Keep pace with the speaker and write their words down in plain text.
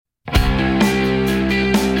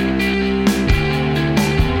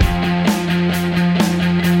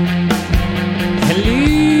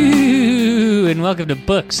Welcome to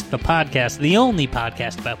Books, the podcast, the only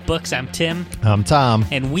podcast about books. I'm Tim. I'm Tom.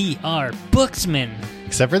 And we are Booksmen.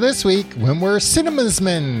 Except for this week, when we're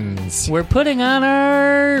Cinemasmans. We're putting on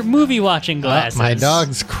our movie-watching glasses. My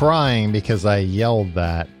dog's crying because I yelled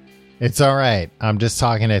that. It's all right. I'm just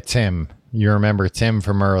talking to Tim. You remember Tim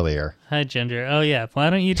from earlier. Hi, Ginger. Oh, yeah. Why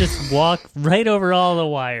don't you just walk right over all the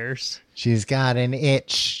wires? She's got an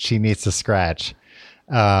itch she needs to scratch.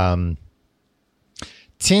 Tim,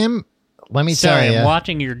 let me tell you. Sorry, I'm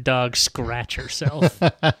watching your dog scratch herself.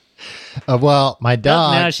 Well, my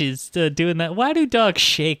dog. Now she's doing that. Why do dogs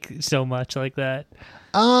shake so much like that?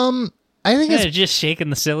 I think it's just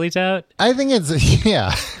shaking the sillies out. I think it's,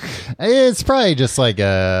 yeah. It's probably just like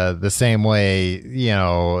the same way, you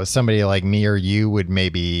know, somebody like me or you would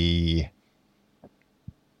maybe.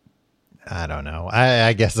 I don't know.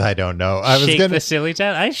 I guess I don't know. Shake the sillies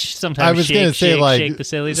out? I was going to say, shake the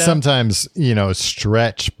sillies out. Sometimes, you know,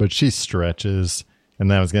 stretch, but she stretches. And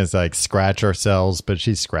then I was going to say, like, scratch ourselves, but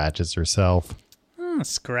she scratches herself. I don't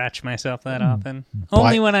scratch myself that often.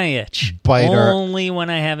 Only when I itch. Only when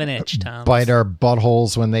I have an itch, Tom. Bite our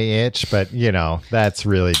buttholes when they itch, but, you know, that's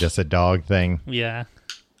really just a dog thing. Yeah.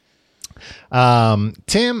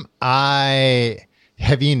 Tim,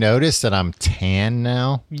 have you noticed that I'm tan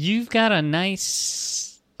now? You've got a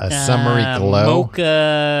nice... summery glow.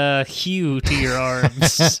 Mocha hue to your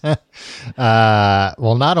arms.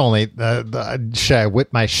 Well, not only should I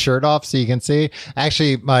whip my shirt off so you can see?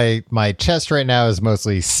 Actually, my chest right now is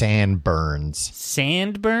mostly sandburns.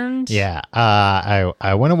 Sandburns? Yeah.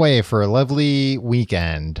 I went away for a lovely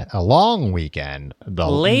weekend, a long weekend.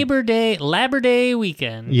 Labor Day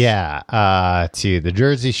weekend. Yeah. To the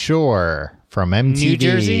Jersey Shore. From MTV, New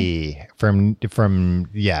Jersey? from in New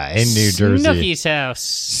Jersey. Snooki's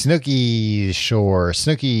house. Snooki Shore,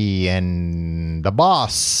 Snooki and the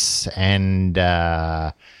boss and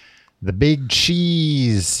the big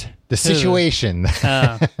cheese, the situation.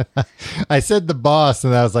 I said the boss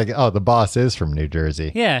and I was like, oh, the boss is from New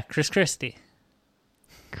Jersey. Yeah, Chris Christie.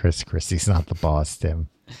 Chris Christie's not the boss, Tim.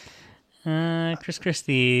 Chris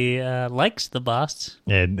Christie likes the boss.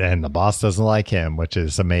 And the boss doesn't like him, which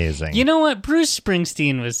is amazing. You know what? Bruce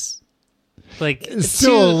Springsteen was like...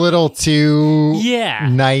 Still a little too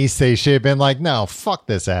nice. They should have been like, no, fuck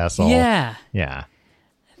this asshole. Yeah. Yeah.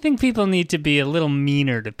 I think people need to be a little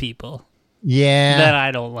meaner to people. Yeah. That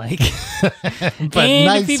I don't like. But and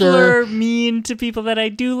nicer. If people are mean to people that I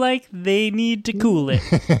do like, they need to cool it.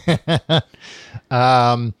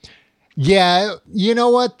 Yeah. You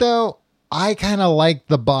know what, though? I kind of like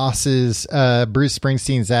the boss's, Bruce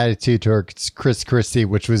Springsteen's attitude towards Chris Christie,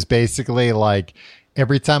 which was basically like,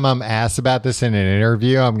 every time I'm asked about this in an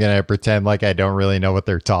interview, I'm going to pretend like I don't really know what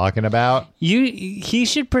they're talking about. He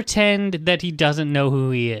should pretend that he doesn't know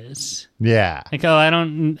who he is. Yeah. Like, oh, I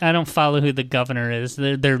don't follow who the governor is.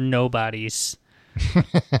 They're nobodies.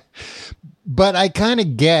 But I kind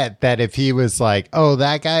of get that if he was like, oh,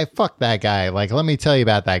 that guy, fuck that guy. Like, let me tell you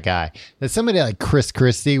about that guy. That somebody like Chris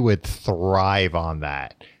Christie would thrive on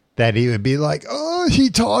that. That he would be like, oh, he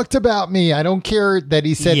talked about me. I don't care that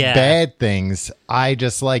he said bad things. I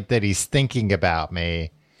just like that he's thinking about me.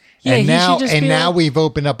 Yeah, and now we've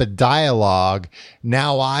opened up a dialogue.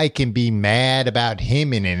 Now I can be mad about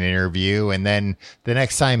him in an interview. And then the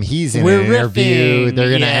next time he's in an interview, they're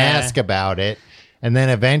going to ask about it. And then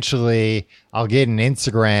eventually I'll get an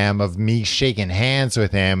Instagram of me shaking hands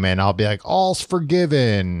with him and I'll be like, all's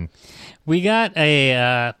forgiven. We got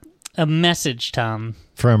a message, Tom.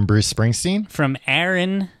 From Bruce Springsteen? From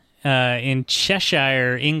Aaron in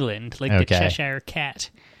Cheshire, England. Like the Cheshire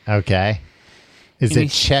cat. Okay. Is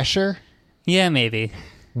it Cheshire? Yeah, maybe.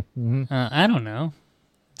 I don't know.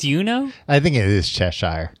 Do you know? I think it is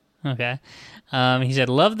Cheshire. Okay. He said,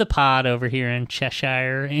 love the pod over here in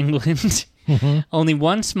Cheshire, England. Only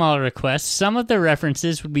one small request. Some of the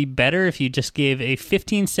references would be better if you just gave a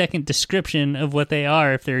 15-second description of what they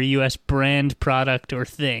are if they're a U.S. brand, product, or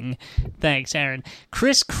thing. Thanks, Aaron.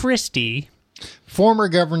 Chris Christie. Former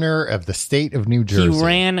governor of the state of New Jersey. He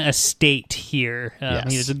ran a state here.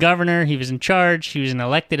 He was a governor. He was in charge. He was an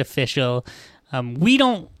elected official. We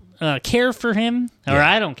don't care for him, or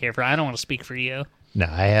I don't care for him. I don't want to speak for you. No,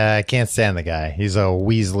 I can't stand the guy. He's a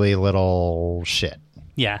Weasley little shit.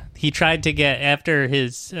 Yeah, he tried to get, after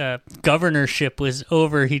his governorship was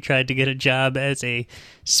over, he tried to get a job as a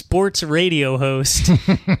sports radio host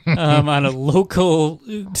on a local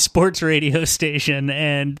sports radio station,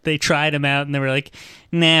 and they tried him out, and they were like,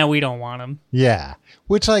 nah, we don't want him. Yeah,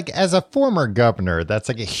 which, like, as a former governor, that's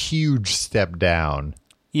like a huge step down.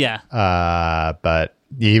 Yeah. But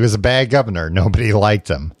he was a bad governor. Nobody liked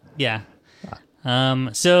him. Yeah.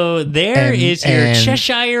 So there is your and-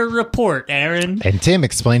 Cheshire report, Aaron. And Tim,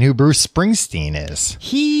 explain who Bruce Springsteen is.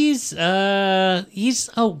 He's a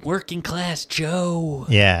working class Joe.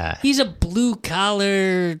 Yeah. He's a blue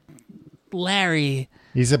collar Larry.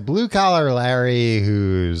 He's a blue-collar Larry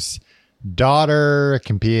whose daughter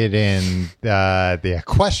competed in the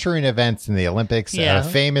equestrian events in the Olympics. Yeah. A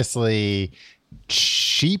famously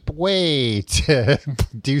cheap way to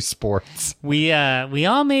do sports. We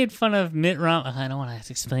all made fun of Mitt Romney. I don't want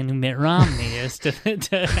to explain who Mitt Romney is to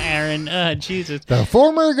Aaron. Jesus. The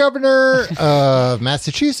former governor of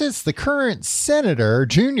Massachusetts, the current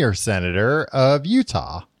junior senator of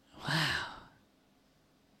Utah.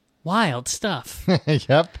 Wild stuff.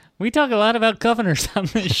 Yep. We talk a lot about governors on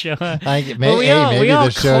this show. Maybe we all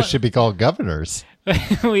the show should be called Governors.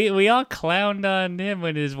 we all clowned on him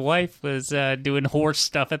when his wife was doing horse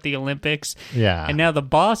stuff at the Olympics. Yeah. And now the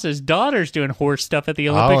boss's daughter's doing horse stuff at the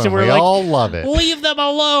Olympics, and we're we like, all love it. leave them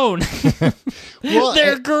alone. Well,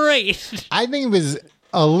 They're great. I think it was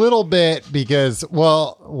a little bit because,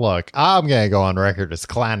 well, look, I'm going to go on record as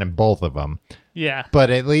clowning both of them. Yeah. But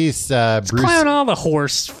at least Bruce Clown all the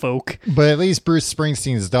horse folk. But at least Bruce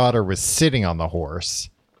Springsteen's daughter was sitting on the horse.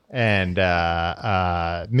 And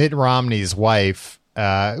Mitt Romney's wife,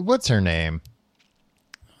 what's her name?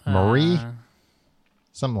 Marie?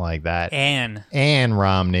 Something like that. Anne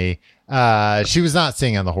Romney. She was not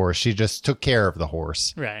sitting on the horse. She just took care of the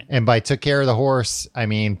horse. Right. And by took care of the horse, I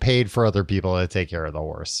mean paid for other people to take care of the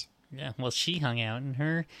horse. Yeah. Well, she hung out in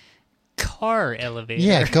her car elevator.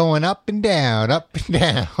 Yeah, going up and down, up and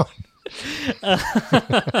down.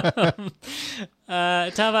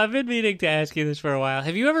 Tom, I've been meaning to ask you this for a while.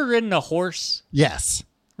 Have you ever ridden a horse? Yes.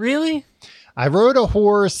 Really? I rode a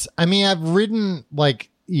horse. I mean, I've ridden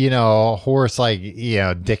a horse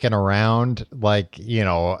dicking around,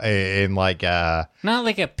 in Not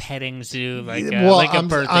like a petting zoo, like a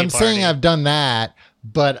birthday I'm party. saying I've done that,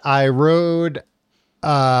 but I rode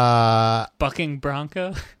bucking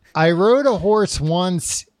bronco. I rode a horse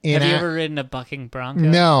once in Have you ever ridden a bucking bronco?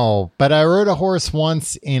 No, but I rode a horse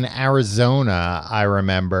once in Arizona, I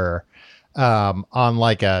remember, on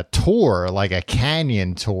like a tour, like a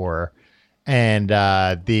canyon tour, and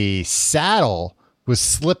the saddle was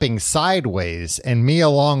slipping sideways and me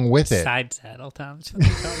along with it. Side saddle, Tom. That's what they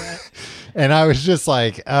call that. And I was just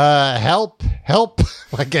like, help.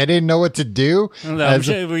 Like I didn't know what to do.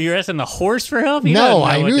 Were you asking the horse for help? No,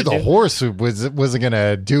 I knew the horse wasn't going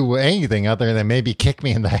to do anything other than maybe kick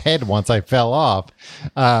me in the head once I fell off.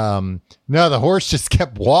 No, the horse just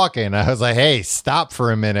kept walking. I was like, hey, stop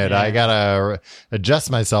for a minute. Yeah. I got to adjust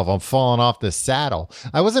myself. I'm falling off the saddle.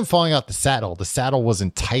 I wasn't falling off the saddle. The saddle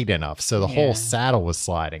wasn't tight enough. So the whole saddle was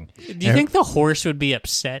sliding. Do you think the horse would be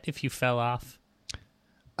upset if you fell off?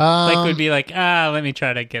 Would be like, let me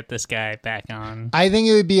try to get this guy back on. I think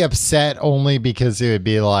it would be upset only because it would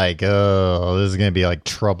be like, oh, this is going to be like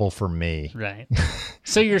trouble for me. Right.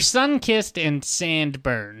 So you're sun-kissed and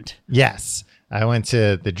sand-burned. Yes. I went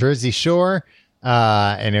to the Jersey Shore,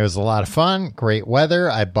 and it was a lot of fun. Great weather.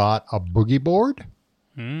 I bought a boogie board.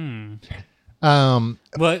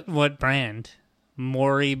 What brand?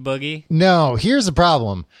 Maury Boogie? No, here's the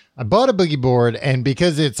problem. I bought a boogie board, and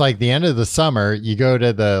because it's like the end of the summer, you go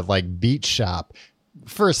to the beach shop.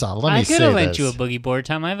 First off, let me say this. I could have lent you a boogie board,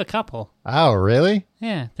 Tom. I have a couple. Oh, really?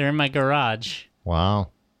 Yeah, they're in my garage.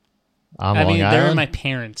 Wow. They're in my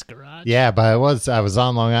parents' garage. Yeah, but I was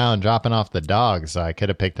on Long Island dropping off the dog, so I could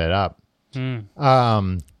have picked it up.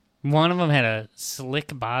 One of them had a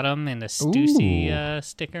slick bottom and a Stussy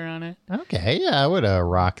sticker on it. Okay, yeah, I would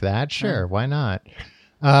rock that. Sure, why not?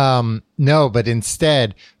 No, but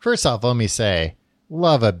instead, first off, let me say,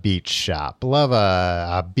 love a beach shop. Love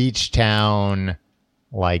a beach town,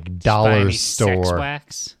 dollar store. Sex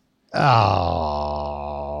wax? Oh,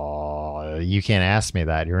 you can't ask me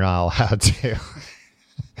that. You're not allowed to.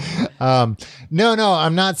 No,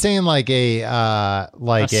 I'm not saying a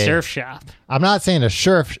surf shop. I'm not saying a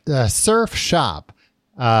surf shop.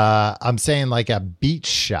 I'm saying a beach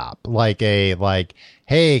shop,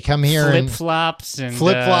 hey, come here flip-flops and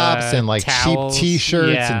cheap towels.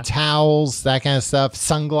 t-shirts and towels, that kind of stuff,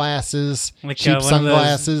 sunglasses, cheap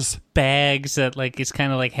sunglasses, bags that is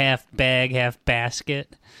kind of half bag, half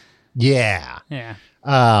basket. Yeah.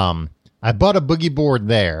 I bought a boogie board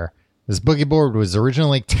there. This boogie board was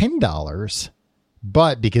originally $10,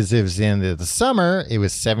 but because it was the end of the summer, it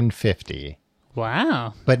was $7.50.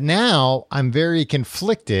 Wow. But now I'm very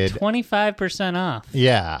conflicted. 25% off.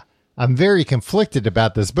 Yeah. I'm very conflicted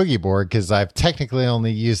about this boogie board because I've technically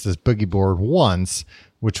only used this boogie board once,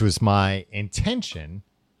 which was my intention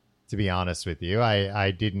to be honest with you.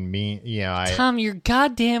 I didn't mean, Tom, your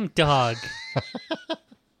goddamn dog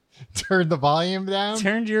turned the volume down.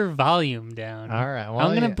 turned your volume down. All right. Well,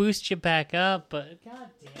 I'm going to boost you back up, but god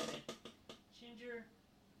damn it. Ginger.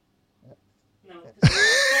 No,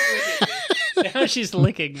 now she's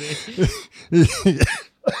licking me.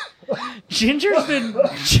 Ginger's been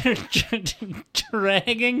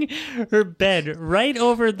dragging her bed right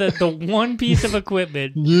over the one piece of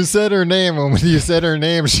equipment. You said her name, and when you said her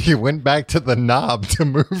name, she went back to the knob to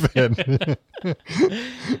move it.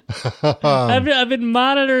 I've been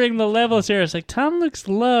monitoring the levels here. It's like, Tom looks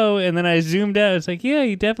low, and then I zoomed out. It's like, yeah,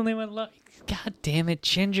 he definitely went low. God damn it,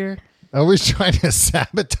 Ginger. Always trying to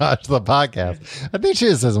sabotage the podcast. I think she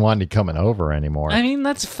just doesn't want you coming over anymore. I mean,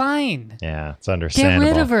 that's fine. Yeah, it's understandable.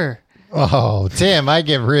 Get rid of her. Oh, Tim, I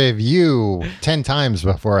get rid of you 10 times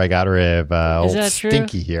before I got rid of Is old that true?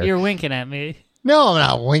 Stinky here. You're winking at me. No, I'm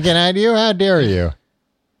not winking at you. How dare you?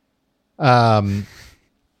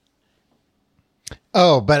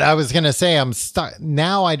 Oh, but I was going to say I'm stuck.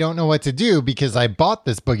 Now I don't know what to do because I bought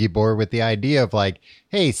this boogie board with the idea of like,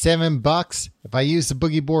 hey, $7. If I use the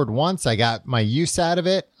boogie board once, I got my use out of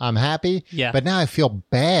it. I'm happy. Yeah. But now I feel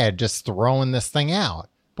bad just throwing this thing out.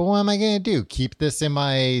 But what am I going to do? Keep this in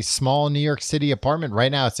my small New York City apartment? Right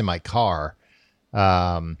now it's in my car.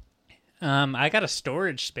 I got a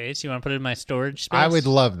storage space. You want to put it in my storage space? I would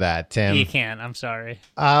love that, Tim. You can't. I'm sorry.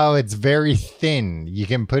 Oh, it's very thin. You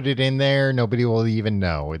can put it in there. Nobody will even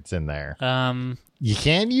know it's in there. You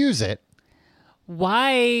can use it.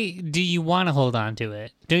 Why do you want to hold on to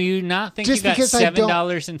it? Do you not think Just you got because I don't-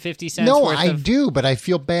 $7.50 No, worth I of... do, but I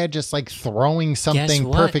feel bad just like throwing something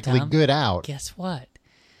what, perfectly Tom? good out. Guess what?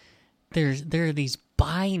 There are these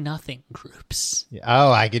buy nothing groups.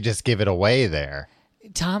 Oh, I could just give it away there.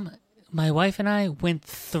 Tom, my wife and I went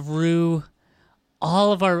through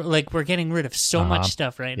all of our, like, we're getting rid of so much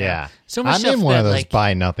stuff right now. Yeah. So much I'm stuff in one that, of those like,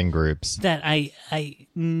 buy nothing groups. that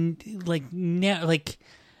like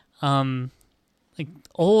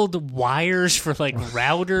old wires for like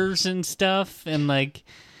routers and stuff and like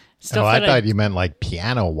stuff. Oh, I that thought you meant like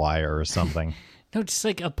piano wire or something. No, just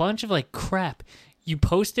like a bunch of like crap. You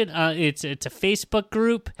post it. It's a Facebook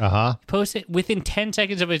group. Post it within 10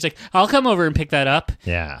 seconds of it. It's like, I'll come over and pick that up.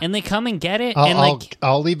 Yeah. And they come and get it. I'll, and like,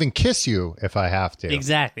 I'll even kiss you if I have to.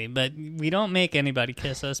 exactly. But we don't make anybody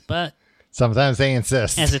kiss us. But Sometimes they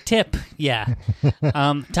insist. as a tip, yeah.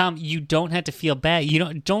 Tom, you don't have to feel bad.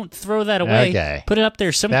 You don't throw that away. Okay. Put it up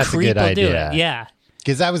there. Some That's a creep good will do idea. it. Yeah.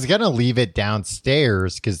 Because I was going to leave it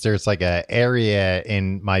downstairs because there's like a area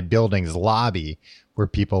in my building's lobby where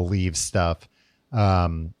people leave stuff.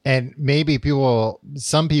 And maybe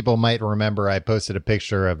some people might remember I posted a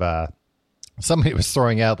picture of somebody was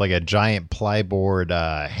throwing out like a giant plyboard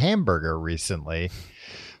hamburger recently.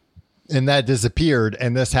 And that disappeared.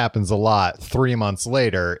 And this happens a lot. 3 months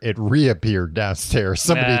later, it reappeared downstairs.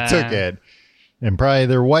 Somebody took it. And probably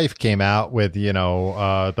their wife came out with,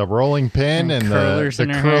 the rolling pin and curlers the in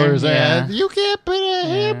her curlers. hand, And you can't put a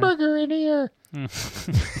hamburger in here.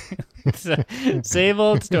 Same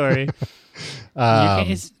old story.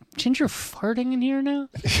 Is Ginger farting in here now?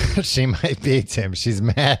 She might be, Tim. She's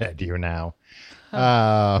mad at you now.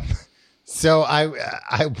 So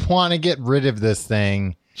I want to get rid of this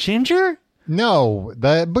thing. Ginger? No,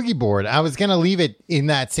 the boogie board. I was going to leave it in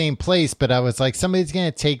that same place, but I was like, somebody's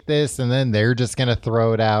going to take this and then they're just going to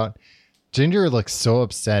throw it out. Ginger looks so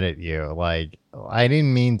upset at you. Like, I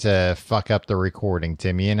didn't mean to fuck up the recording,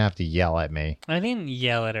 Tim. You didn't have to yell at me. I didn't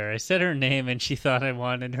yell at her. I said her name and she thought I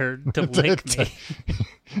wanted her to lick me.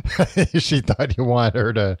 She thought you wanted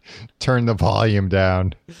her to turn the volume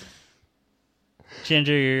down.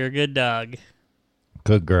 Ginger, you're a good dog.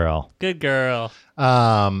 Good girl. Good girl.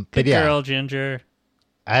 But Good yeah, girl, Ginger.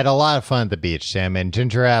 I had a lot of fun at the beach, Tim, and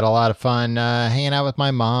Ginger had a lot of fun hanging out with my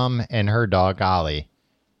mom and her dog Ollie.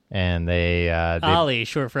 And they Ollie,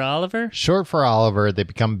 short for Oliver? short for Oliver. They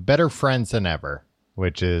become better friends than ever,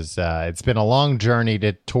 which is it's been a long journey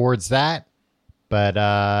towards that, but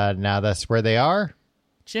now that's where they are.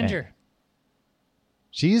 Ginger.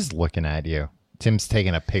 She's looking at you. Tim's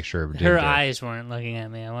taking a picture of Ginger. Her eyes weren't looking at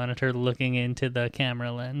me. I wanted her looking into the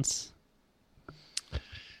camera lens.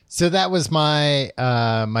 So that was my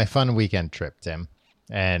my fun weekend trip, Tim.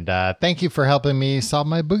 And thank you for helping me solve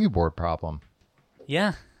my boogie board problem.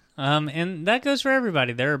 Yeah. And that goes for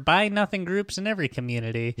everybody. There are buy nothing groups in every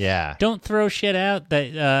community. Yeah. Don't throw shit out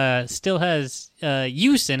that still has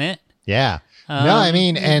use in it. Yeah. No, I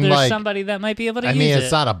mean, and there's like somebody that might be able to I use mean, it.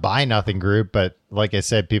 it's not a buy nothing group, but like I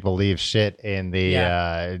said, people leave shit in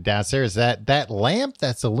the downstairs. That lamp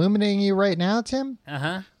that's illuminating you right now, Tim,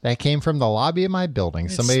 Uh-huh. that came from the lobby of my building.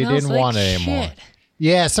 It Somebody smells didn't like want it anymore. shit.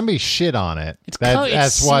 Yeah, somebody shit on it.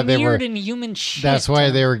 That's why they were in human shit. That's why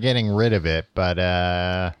they were getting rid of it. But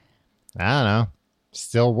I don't know.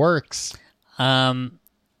 Still works.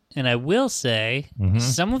 And I will say,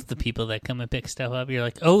 some of the people that come and pick stuff up, you're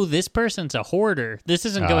like, oh, this person's a hoarder. This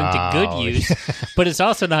isn't going to good use, but it's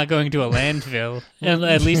also not going to a landfill,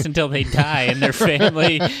 at least until they die and their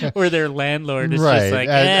family or their landlord is just like,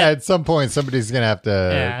 At some point, somebody's going to have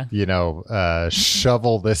to,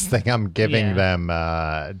 shovel this thing I'm giving them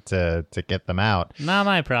to get them out. Not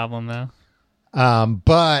my problem, though.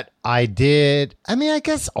 But I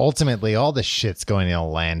guess ultimately all the shit's going in a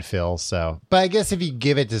landfill. So, but I guess if you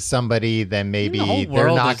give it to somebody, then maybe they're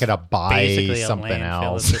not going to buy something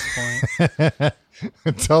else at this point.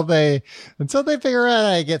 until they figure out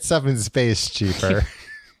how to get stuff in space cheaper.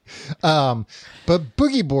 But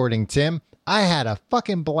boogie boarding, Tim, I had a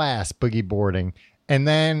fucking blast boogie boarding. And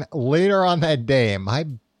then later on that day, my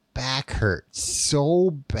back hurt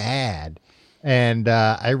so bad. And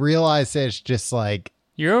I realized that it's just like...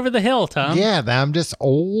 You're over the hill, Tom. Yeah, I'm just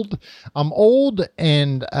old. I'm old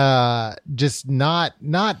and just not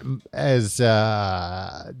as, mobile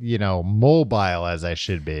as I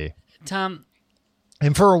should be. Tom.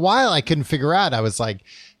 And for a while, I couldn't figure out. I was like,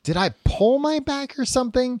 did I pull my back or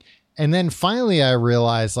something? And then finally I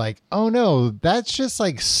realized like, oh no, that's just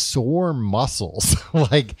like sore muscles.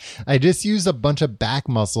 Like I just used a bunch of back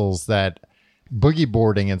muscles that... boogie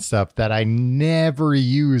boarding and stuff that I never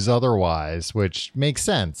use otherwise, which makes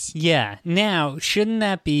sense. Yeah. Now, shouldn't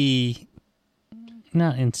that be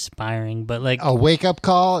not inspiring, but like a wake up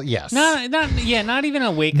call? Yes. Not even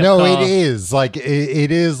a wake up call. No, it is like it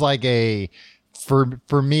is like a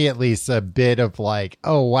for me at least a bit of like,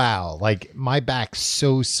 oh wow, like my back's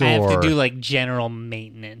so sore. I have to do like general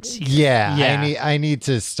maintenance. Yeah. I need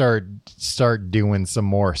to start doing some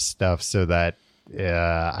more stuff so that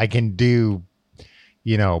I can do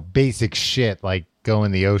basic shit like go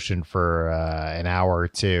in the ocean for an hour or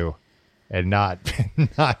two and not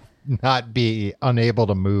be unable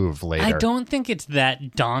to move later. I don't think it's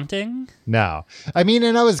that daunting. No. I mean,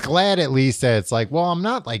 and I was glad at least that it's like, well, I'm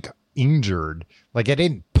not like injured. Like I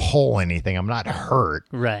didn't pull anything. I'm not hurt.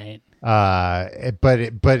 Right. But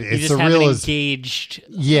it's the real engaged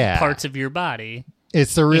parts of your body.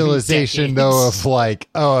 It's the realization though of like,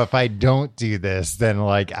 oh, if I don't do this, then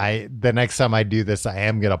like the next time I do this, I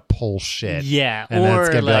am gonna pull shit. Yeah, and that's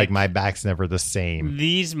gonna be like my back's never the same.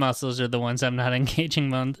 These muscles are the ones I'm not engaging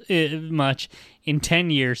much. In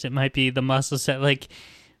 10 years, it might be the muscles that like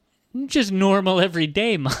just normal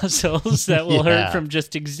everyday muscles that will hurt from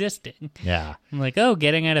just existing. Yeah, I'm like, oh,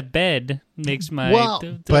 getting out of bed makes my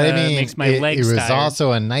makes my legs tired. It was tired.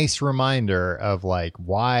 also a nice reminder of like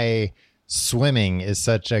why swimming is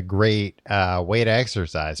such a great way to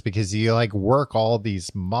exercise, because you like work all these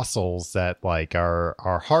muscles that like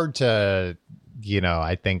are hard to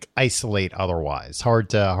I think isolate otherwise, hard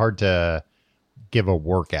to give a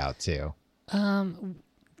workout to.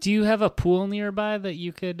 Do you have a pool nearby that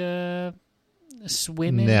you could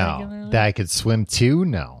swim in regularly? That I could swim to?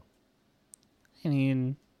 No. I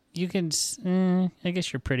mean, you can I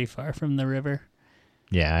guess you're pretty far from the river.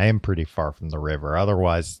 Yeah, I am pretty far from the river.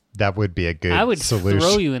 Otherwise, that would be a good solution. I would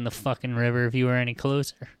throw you in the fucking river if you were any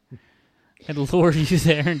closer. I'd lure you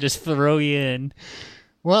there and just throw you in.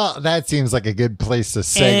 Well, that seems like a good place to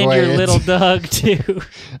segue. And your little dog, too.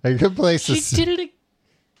 A good place to... She did it again.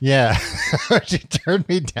 Yeah. She turned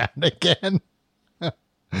me down again.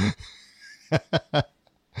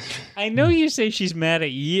 I know you say she's mad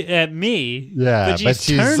at me, yeah, but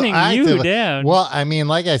she's turning you down. Well, I mean,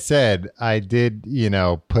 like I said, I did,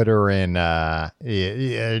 put her in, not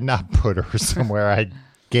put her somewhere. I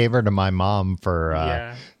gave her to my mom for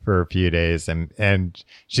a few days, and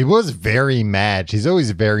she was very mad. She's always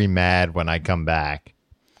very mad when I come back.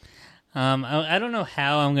 I don't know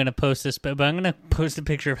how I'm going to post this, but I'm going to post a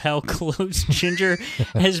picture of how close Ginger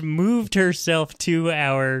has moved herself to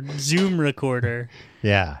our Zoom recorder.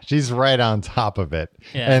 Yeah, she's right on top of it.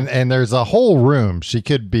 Yeah. And there's a whole room. She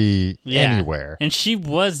could be anywhere. And she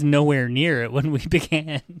was nowhere near it when we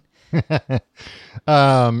began.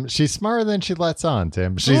 She's smarter than she lets on,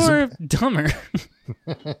 Tim. Or dumber.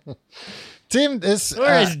 Tim, this... Or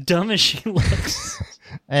as dumb as she looks.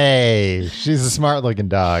 Hey, she's a smart-looking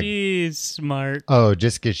dog. She's smart. Oh,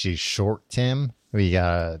 just because she's short, Tim? We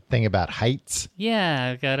got a thing about heights?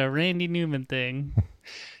 Yeah, I got a Randy Newman thing.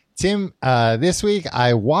 Tim, this week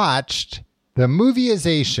I watched the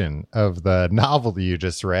movieization of the novel you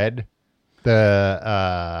just read,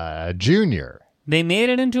 the Junior. They made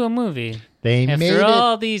it into a movie. After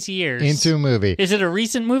all these years. Into a movie. Is it a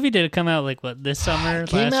recent movie? Did it come out this summer? It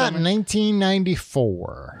came out in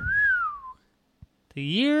 1994. The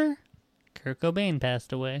year Kurt Cobain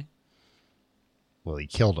passed away. Well, he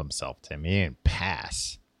killed himself, Tim. He didn't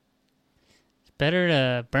pass. It's better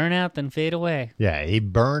to burn out than fade away. Yeah, he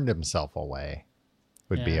burned himself away,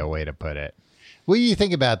 would be Yeah. a way to put it. What do you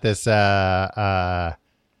think about this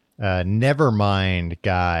Nevermind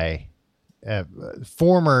guy,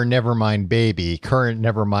 former Nevermind baby, current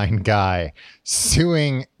Nevermind guy,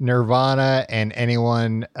 suing Nirvana and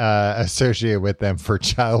anyone associated with them for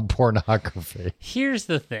child pornography? Here's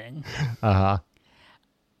the thing. Uh-huh.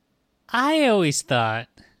 I always thought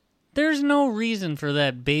there's no reason for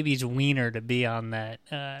that baby's wiener to be on that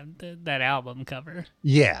that album cover.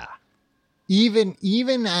 Yeah. Even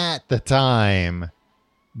at the time,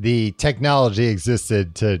 the technology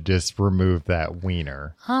existed to just remove that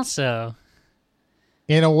wiener Also,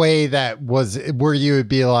 in a way that was where you would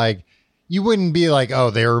be like, you wouldn't be like, oh,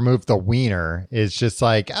 they removed the wiener. It's just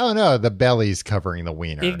like, oh no, the belly's covering the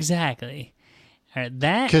wiener. exactly. All right,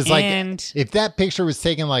 that Because like, and if that picture was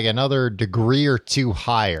taken like another degree or two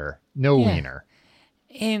higher, no Yeah. wiener.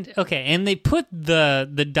 and okay, and they put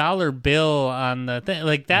the dollar bill on the thing,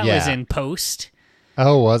 like that was Yeah. in post.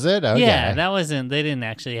 Oh, was it? Okay. Yeah, that wasn't. They didn't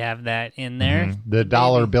actually have that in there. The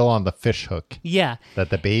dollar bill on the fish hook Yeah, that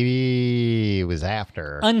the baby was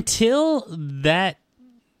after. until that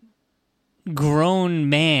grown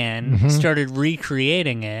man started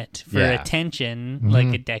recreating it for Yeah. attention like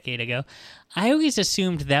a decade ago, I always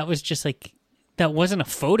assumed that was just like that wasn't a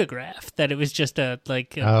photograph, that it was just a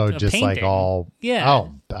Oh, just painting. like all. Yeah.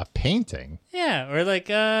 Oh, a painting. Yeah, or like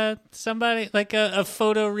somebody like a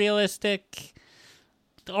photorealistic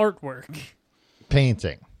artwork.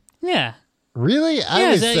 Painting. Yeah. Really?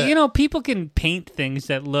 Yeah, you know, people can paint things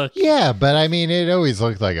that look Yeah, but I mean, it always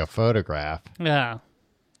looked like a photograph. yeah.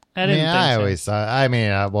 I I didn't mean, think I so. always thought. I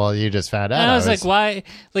mean, well, you just found out. And I was like, why?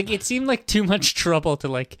 Like, it seemed like too much trouble to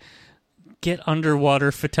like get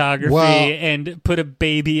underwater photography Well- and put a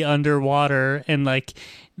baby underwater, and like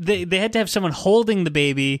they had to have someone holding the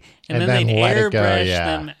baby, and And then then they'd let it go, airbrush yeah.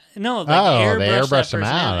 them. No, like Oh, they airbrush airbrush that them person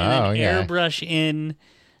out. and then Oh, yeah. airbrush in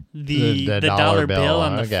the The dollar bill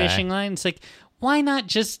on the okay. fishing line. It's like, why not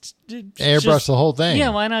just airbrush the whole thing. Yeah,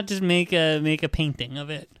 why not just make a painting of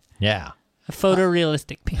it, Yeah. a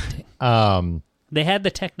photorealistic painting? They had the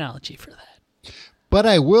technology for that. But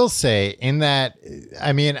I will say in that,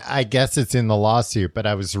 I mean, I guess it's in the lawsuit, but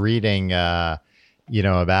I was reading, about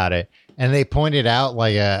it, and they pointed out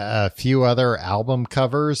like a few other album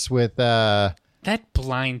covers with, That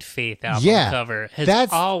Blind Faith album Yeah, cover has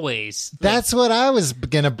that's- always. that's what I was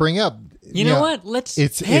going to bring up. You know what? Let's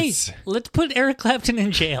let's put Eric Clapton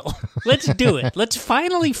in jail. Let's do it. Let's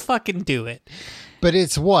finally fucking do it. But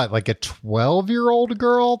it's what, like a 12-year-old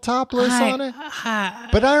girl topless on it?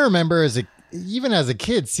 But I remember even as a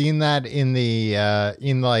kid seeing that in the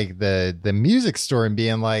in like the music store and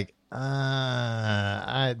being like,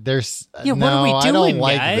 there's Yeah, no, what are we I doing, don't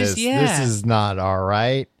like guys? this. Yeah. This is not all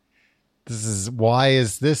right. Why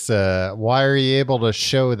is this why are you able to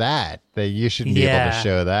show that you shouldn't be able to Yeah.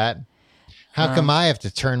 show that? How come I have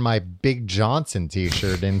to turn my Big Johnson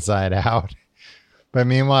t-shirt inside out? But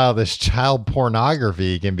meanwhile, this child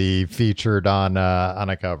pornography can be featured on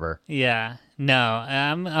a cover. Yeah. No,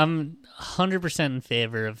 I'm 100% in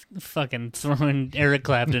favor of fucking throwing Eric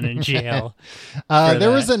Clapton in jail.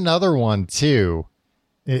 There was another one too.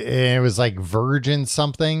 It was like Virgin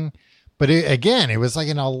something, but it was like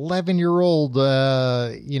an 11-year-old,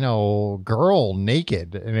 girl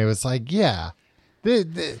naked, and it was like, yeah,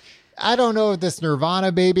 I don't know if this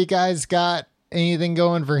Nirvana baby guy's got anything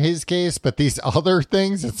going for his case, but these other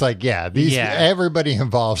things, it's like, everybody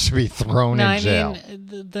involved should be thrown in jail. I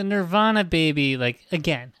mean, the Nirvana baby, like,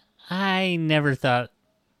 again, I never thought,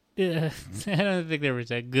 I don't think there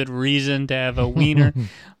was a good reason to have a wiener,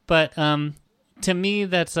 but to me,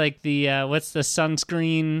 that's like the, what's the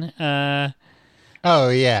sunscreen, Oh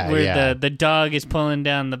yeah, where yeah. the dog is pulling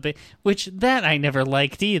down the which that I never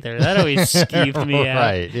liked either. That always skeeved me out.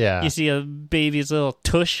 Right, yeah. You see a baby's little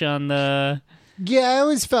tush on the. Yeah, I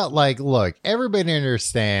always felt like, look, everybody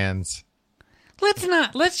understands.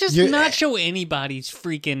 Let's just not show anybody's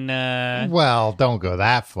freaking Well, don't go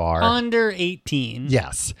that far. under 18.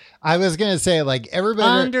 Yes. I was going to say, like, everybody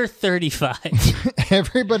Under 35.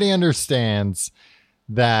 everybody understands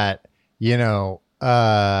that,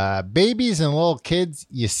 babies and little kids,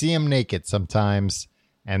 you see them naked sometimes,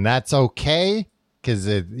 and that's okay because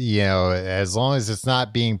as long as it's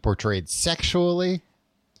not being portrayed sexually,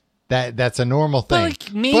 That's a normal But thing.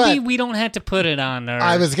 like, maybe But we don't have to put it on our...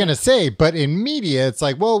 I was going to say, but in media, it's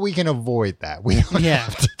like, well, we can avoid that. We don't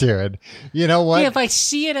have to do it. You know what? Yeah, if I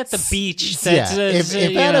see it at the beach, if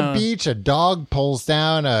at a beach a dog pulls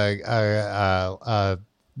down a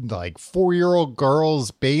like 4-year-old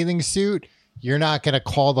girl's bathing suit, you're not going to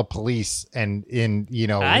call the police and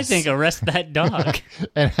I think arrest that dog.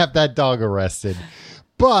 and have that dog arrested.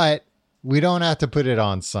 But we don't have to put it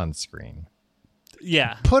on sunscreen.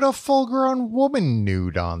 Yeah. Put a full-grown woman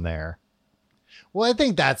nude on there. Well, I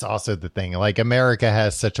think that's also the thing. Like, America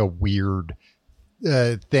has such a weird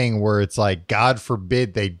thing where it's like, God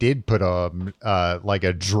forbid they did put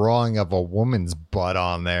a drawing of a woman's butt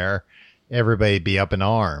on there. Everybody'd be up in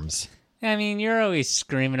arms. I mean, you're always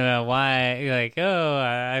screaming about why, like, oh,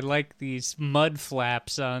 I like these mud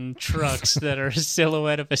flaps on trucks that are a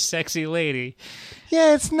silhouette of a sexy lady.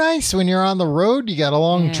 Yeah, it's nice when you're on the road. You got a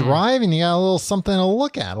long drive and you got a little something to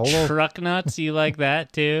look at. Truck nuts, you like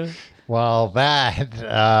that too? Well,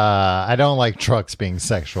 I don't like trucks being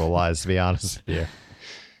sexualized, to be honest with you.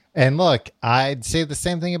 And look, I'd say the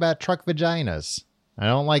same thing about truck vaginas. I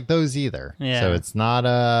don't like those either. Yeah. So it's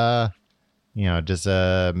not just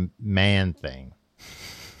a man thing.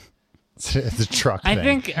 It's a truck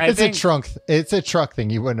thing. It's a truck thing.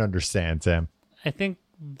 You wouldn't understand, Tim. I think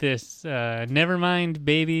this Nevermind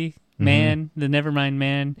baby man, the Nevermind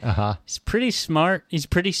man, he's pretty smart. He's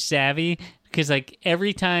pretty savvy because like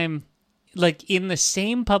every time, like in the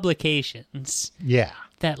same publications,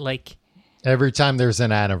 that like every time there's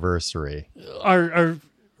an anniversary, are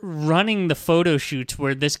running the photo shoots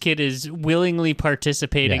where this kid is willingly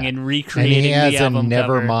participating in recreating the album and he has a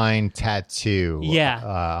cover. Nevermind tattoo. Yeah,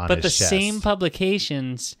 on but his the chest. same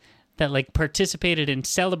publications that like participated in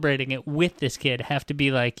celebrating it with this kid have to be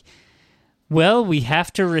like, well, we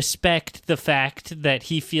have to respect the fact that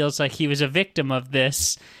he feels like he was a victim of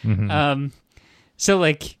this. So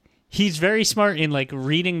like he's very smart in like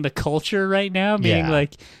reading the culture right now, meaning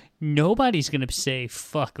like nobody's going to say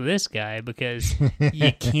fuck this guy because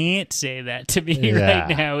you can't say that to me right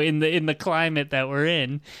now in the climate that we're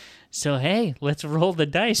in. So, hey, let's roll the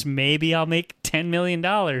dice. Maybe I'll make $10 million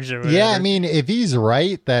or whatever. Yeah, I mean, if he's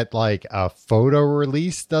right that like a photo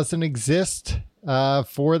release doesn't exist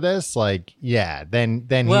for this, like, then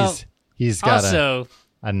he's got also,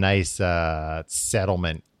 a nice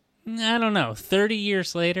settlement. I don't know. 30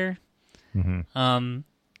 years later,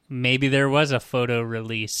 maybe there was a photo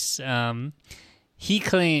release. He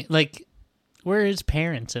claimed, like, where are his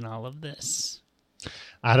parents in all of this?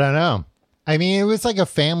 I don't know. I mean, it was like a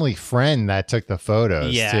family friend that took the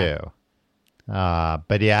photos too.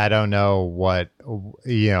 But I don't know what,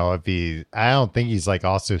 if I don't think he's like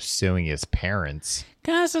also suing his parents.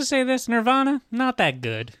 Can I also say this? Nirvana, not that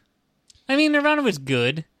good. I mean, Nirvana was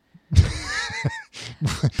good.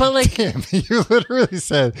 But like, damn, you literally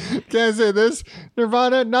said, can I say this?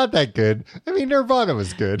 Nirvana, not that good. I mean, Nirvana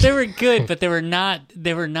was good. They were good, but they were not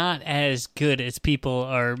as good as people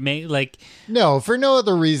are like. No, for no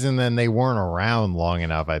other reason than they weren't around long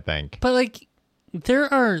enough, I think. But like,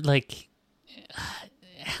 there are like,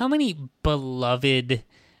 how many beloved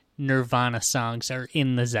Nirvana songs are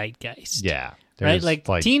in the zeitgeist? Yeah, right. Like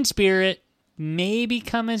Teen Spirit, maybe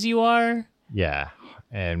Come As You Are. Yeah.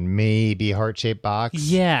 And maybe Heart-Shaped Box.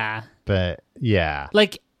 Yeah. But, yeah.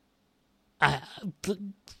 Like,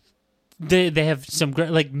 they have some great,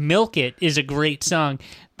 like, Milk It is a great song.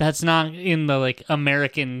 That's not in the, like,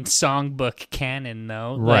 American songbook canon,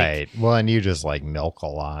 though. Right. Like, well, and you just like milk a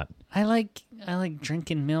lot. I like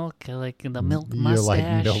drinking milk. I like the milk mustache. You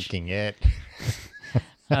like milking it.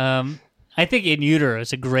 I think In Utero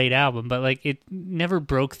is a great album, but, like, it never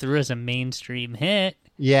broke through as a mainstream hit.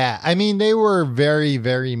 Yeah, I mean, they were very,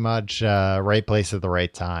 very much right place at the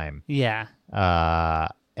right time. Yeah.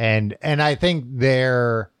 And I think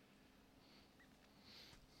they're,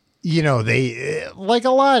 they, like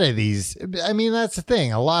a lot of these, I mean, that's the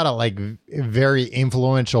thing. A lot of like very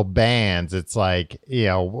influential bands. It's like,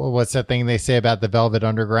 what's that thing they say about the Velvet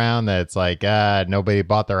Underground? That it's like, nobody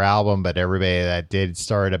bought their album, but everybody that did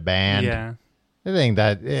start a band. Yeah. I think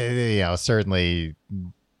that, certainly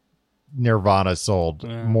Nirvana sold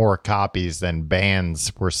more copies than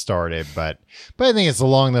bands were started, but I think it's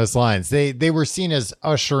along those lines. They were seen as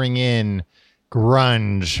ushering in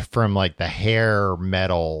grunge from like the hair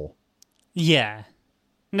metal. Yeah.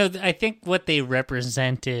 No, I think what they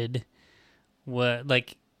represented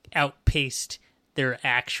outpaced their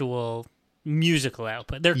actual musical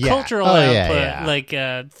output. Their cultural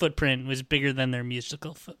output, footprint was bigger than their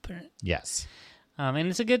musical footprint. Yes. And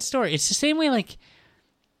it's a good story. It's the same way, like,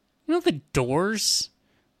 the Doors,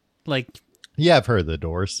 like... Yeah, I've heard the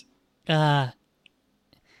Doors. Like,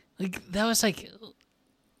 Like, that was like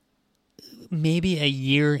maybe a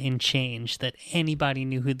year and change that anybody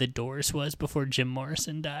knew who the Doors was before Jim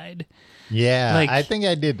Morrison died. Yeah, Like, I think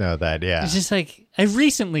I did know that. Yeah. It's just like, I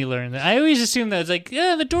recently learned that. I always assumed that it's like,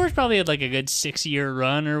 yeah, the Doors probably had like a good 6-year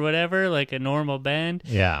run or whatever, like a normal band.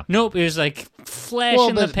 Yeah. Nope, it was like flash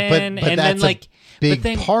in the pan, but and then that's like, a big but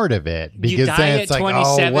then part of it, you because die then at it's like, 27,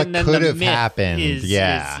 oh, what then could the have myth happened?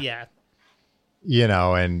 yeah. You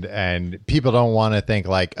know, and people don't want to think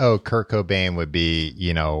like, oh, Kurt Cobain would be,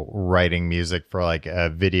 you know, writing music for like a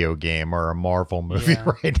video game or a Marvel movie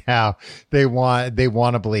right now. They want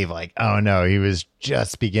to believe like, oh no, he was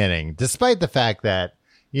just beginning, despite the fact that,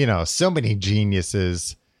 you know, so many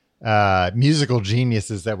geniuses, musical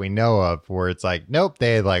geniuses that we know of, where it's like, nope,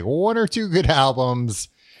 they had like 1 or 2 good albums.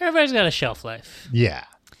 Everybody's got a shelf life. Yeah.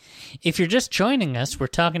 If you're just joining us, we're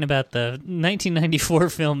talking about the 1994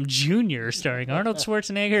 film Junior, starring Arnold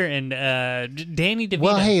Schwarzenegger and Danny DeVito.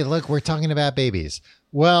 Well, hey, look, we're talking about babies.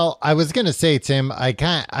 Well, I was going to say, Tim, I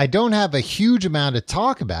don't have a huge amount to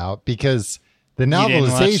talk about because the novelization. You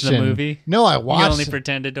didn't watch the movie? No, I watched. You only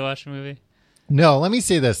pretended to watch the movie? No, let me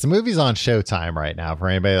say this. The movie's on Showtime right now for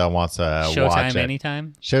anybody that wants to watch it. Showtime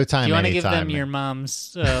anytime? Showtime anytime. Do you want to give them your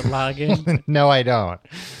mom's login? No, I don't.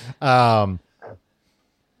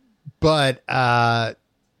 But I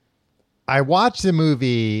watched the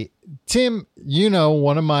movie. Tim, you know,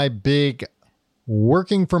 one of my big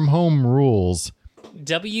working from home rules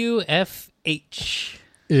WFH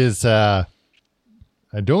is I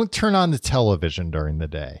don't turn on the television during the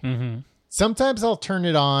day. Mm-hmm. Sometimes I'll turn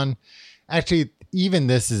it on. Actually, even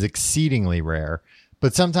this is exceedingly rare.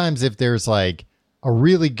 But sometimes if there's like a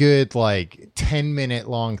really good, like 10-minute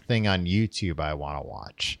long thing on YouTube I want to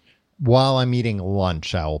watch, while I'm eating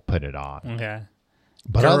lunch, I will put it on. Okay.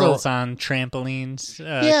 But Girls on trampolines.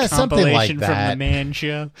 Yeah, something like compilation that. from the Man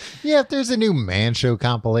Show. Yeah, if there's a new Man Show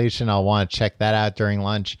compilation, I'll want to check that out during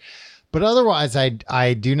lunch. But otherwise,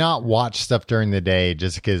 I do not watch stuff during the day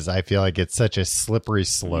just because I feel like it's such a slippery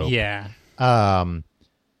slope. Yeah.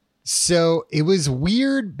 So it was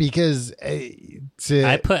weird because I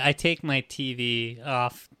take my TV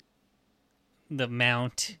off the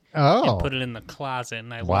mount and put it in the closet,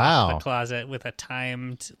 and I lock the closet with a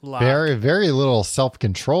timed lock. Very, very little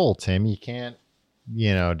self-control, Tim. You can't,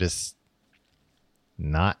 you know, just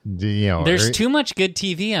not, you know. There's too much good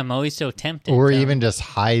TV. I'm always so tempted. Or even just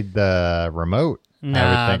hide the remote.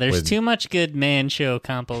 Nah, there's too much good Man Show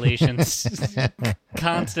compilations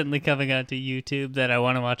constantly coming out to YouTube that I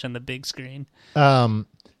want to watch on the big screen.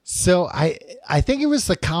 So I think it was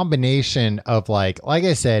the combination of like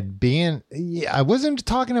I said, I wasn't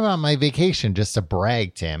talking about my vacation just to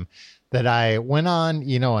brag, Tim, that I went on,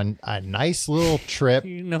 you know, a nice little trip.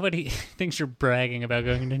 Nobody thinks you're bragging about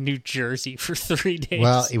going to New Jersey for 3 days.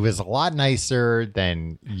 Well, it was a lot nicer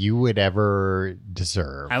than you would ever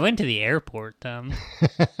deserve. I went to the airport, Tom.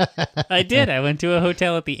 I did. I went to a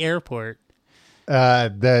hotel at the airport.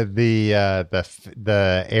 The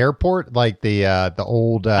airport, like the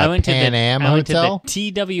old Pan Am hotel. I went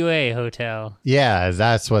to the TWA hotel. Yeah,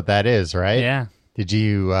 that's what that is, right? Yeah. Did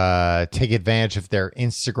you take advantage of their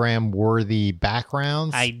Instagram worthy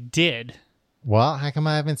backgrounds? I did. Well, how come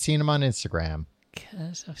I haven't seen them on Instagram?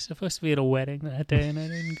 Because I was supposed to be at a wedding that day and I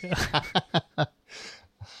didn't go.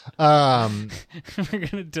 We're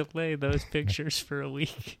gonna delay those pictures for a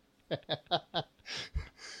week.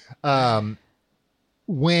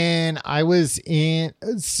 When I was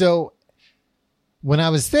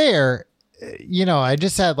there, you know, I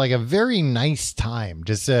just had like a very nice time,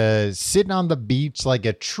 just sitting on the beach like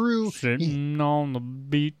a true sitting on the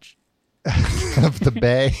beach of the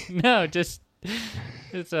bay. No, just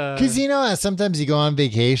it's because you know sometimes you go on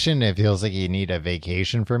vacation, it feels like you need a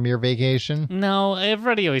vacation from your vacation. No,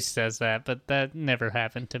 everybody always says that, but that never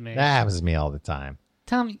happened to me. That happens to me all the time.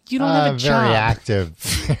 Tom, you don't have a job.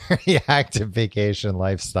 Very active vacation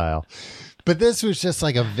lifestyle. But this was just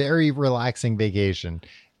like a very relaxing vacation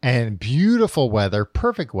and beautiful weather,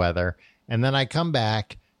 perfect weather. And then I come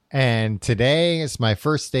back and today is my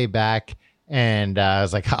first day back. And I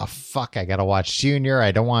was like, oh, fuck, I got to watch Junior.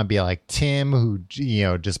 I don't want to be like Tim, who, you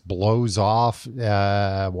know, just blows off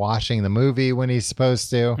watching the movie when he's supposed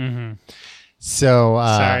to. Mm-hmm. So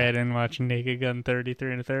sorry, I didn't watch Naked Gun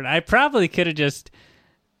 33 1/3. I probably could have just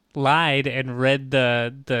lied and read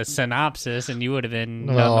the synopsis, and you would have been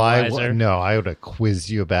I would have quizzed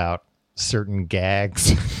you about certain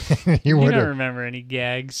gags. you don't remember any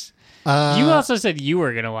gags. You also said you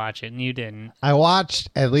were going to watch it, and you didn't. I watched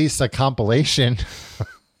at least a compilation.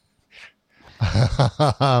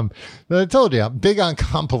 I told you, I'm big on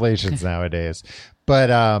compilations nowadays. But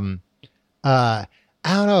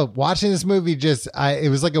I don't know. Watching this movie it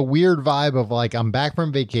was like a weird vibe of like, I'm back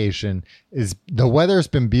from vacation. The weather's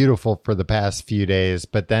been beautiful for the past few days,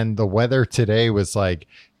 but then the weather today was like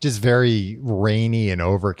just very rainy and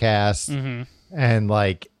overcast. Mm-hmm. And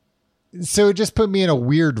like, so it just put me in a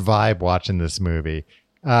weird vibe watching this movie,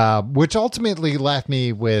 which ultimately left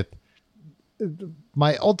me with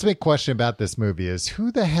my ultimate question about this movie is,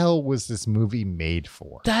 who the hell was this movie made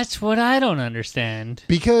for? That's what I don't understand.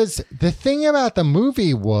 Because the thing about the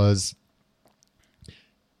movie was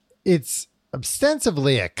it's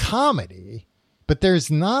ostensibly a comedy, but there's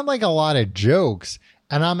not like a lot of jokes.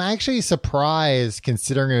 And I'm actually surprised,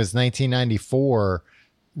 considering it was 1994,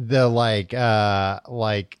 the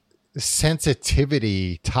like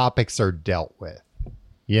sensitivity topics are dealt with,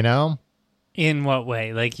 you know? In what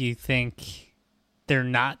way? Like, you think they're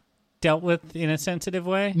not dealt with in a sensitive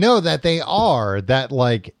way? No, that they are. That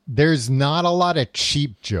like there's not a lot of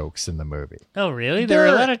cheap jokes in the movie. Oh, really? There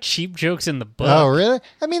are a lot of cheap jokes in the book. Oh, really?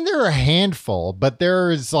 I mean, there are a handful, but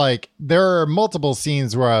there are multiple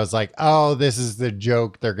scenes where I was like, oh, this is the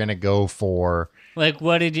joke they're gonna go for. Like,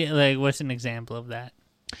 what's an example of that?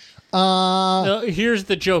 Here's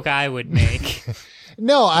the joke I would make.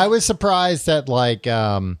 No, I was surprised that like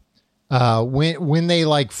when they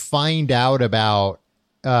like find out about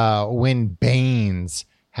when Baines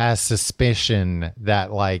has suspicion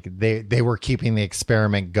that like they were keeping the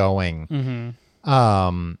experiment going.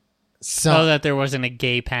 Mm-hmm. So that there wasn't a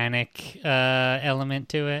gay panic element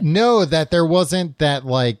to it. No, that there wasn't that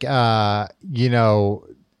like you know,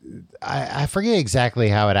 I forget exactly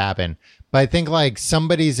how it happened, but I think like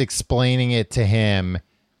somebody's explaining it to him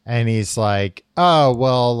and he's like, oh,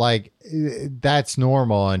 well, like that's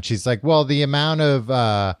normal. And she's like, well, the amount of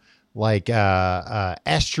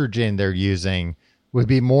estrogen they're using would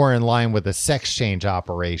be more in line with a sex change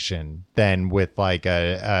operation than with like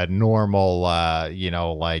a normal, you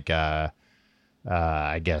know, like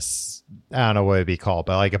I guess, I don't know what it'd be called,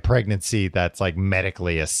 but like a pregnancy that's like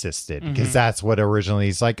medically assisted, because that's what originally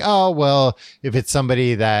he's like, oh, well, if it's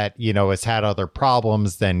somebody that, you know, has had other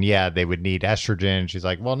problems, then yeah, they would need estrogen. She's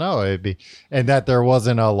like, well, no, it'd be, and that there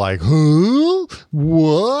wasn't a like, who,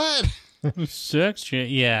 what? Sex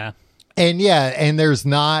change, yeah. And yeah, and there's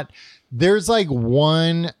like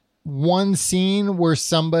one scene where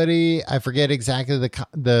somebody, I forget exactly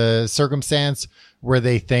the circumstance, where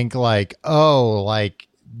they think like, oh, like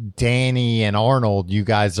Danny and Arnold, you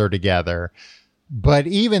guys are together. But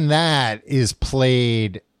even that is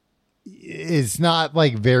not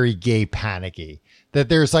like very gay panicky, that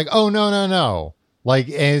there's like, oh, no. Like,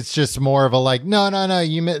 and it's just more of a like, no,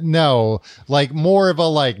 no, like more of a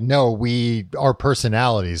like, no, our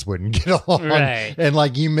personalities wouldn't get along. Right. And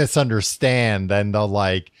like, you misunderstand, then the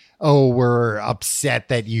like, oh, we're upset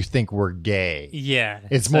that you think we're gay. Yeah.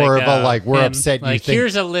 It's more like, of a like, we're upset like, you think.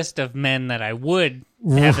 Here's a list of men that I would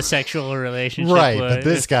have a sexual relationship right, with. but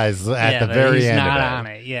this guy's at the very end not of it. on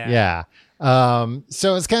it, yeah.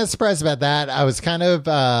 So I was kind of surprised about that. I was kind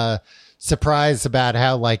of surprised about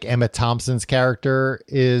how like Emma Thompson's character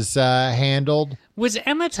is handled. Was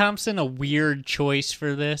Emma Thompson a weird choice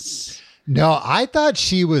for this? No, I thought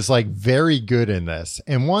she was like very good in this.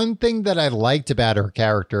 And one thing that I liked about her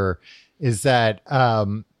character is that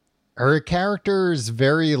her character is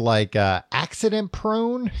very like accident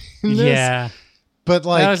prone in this. Yeah. But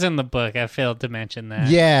like, that was in the book. I failed to mention that.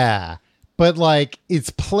 Yeah. But like,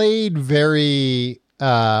 it's played very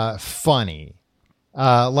funny.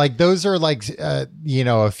 Like those are like, you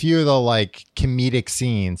know, a few of the like comedic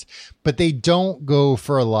scenes, but they don't go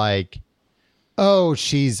for like, oh,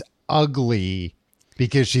 she's ugly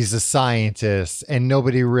because she's a scientist and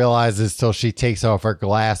nobody realizes till she takes off her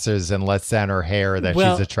glasses and lets down her hair that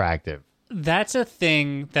she's attractive. That's a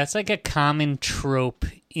thing. That's like a common trope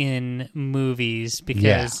in movies,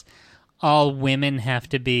 because all women have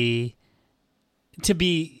to be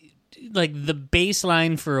like, the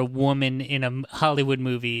baseline for a woman in a Hollywood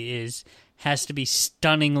movie has to be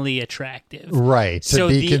stunningly attractive. Right. To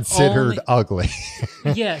be considered ugly.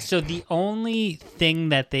 Yeah. So the only thing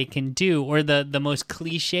that they can do, or the most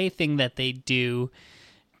cliche thing that they do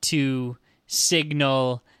to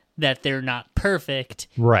signal that they're not perfect,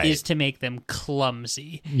 is to make them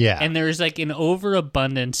clumsy. Yeah. And there's like an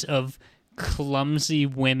overabundance of clumsy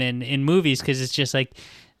women in movies, because it's just like,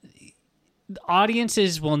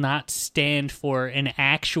 audiences will not stand for an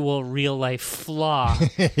actual real life flaw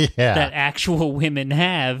that actual women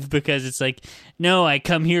have, because it's like, no, I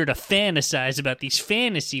come here to fantasize about these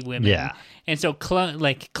fantasy women. Yeah. And so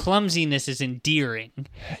like clumsiness is endearing.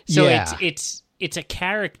 So it's a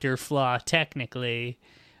character flaw technically,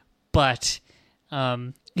 but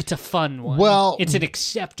It's a fun one. Well, it's an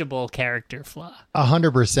acceptable character flaw.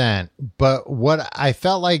 100%. But what I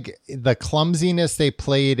felt like the clumsiness they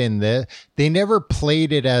played in this, they never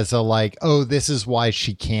played it as a like, oh, this is why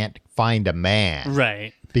she can't find a man.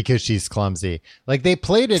 Right. Because she's clumsy. Like they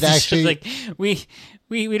played it actually. Like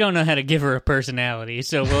we don't know how to give her a personality,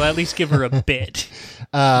 so we'll at least give her a bit.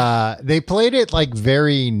 They played it like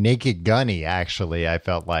very Naked Gunny, actually, I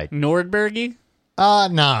felt like. Nordbergy?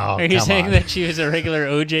 No. Are you saying that she was a regular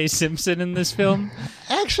O.J. Simpson in this film?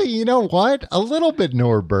 Actually, you know what? A little bit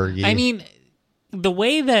Nordbergy. I mean, the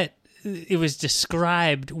way that it was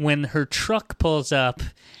described when her truck pulls up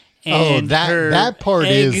and that part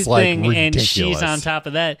is like ridiculous. And she's on top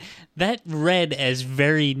of that read as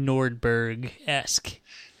very Nordberg-esque.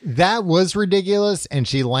 That was ridiculous, and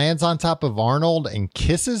she lands on top of Arnold and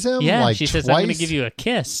kisses him. Yeah, like she says, twice. "I'm going to give you a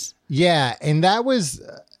kiss." Yeah, and that was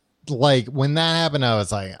like when that happened, I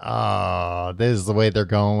was like, "Oh, this is the way they're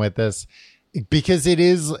going with this," because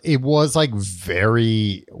it was like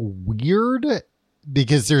very weird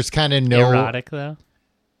because there's kind of no erotic though.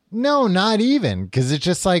 No, not even, because it's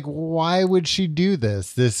just like, why would she do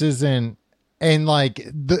this? This isn't, and like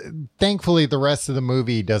thankfully the rest of the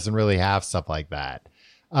movie doesn't really have stuff like that.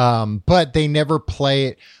 But they never play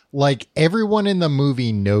it like everyone in the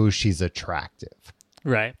movie knows she's attractive.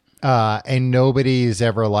 Right. And nobody's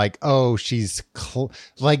ever like, oh, she's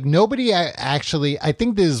like nobody actually, I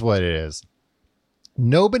think this is what it is.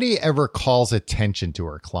 Nobody ever calls attention to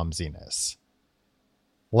her clumsiness.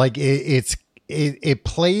 Like it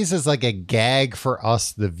plays as like a gag for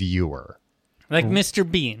us, the viewer. Like Mr.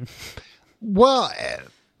 Bean. Well,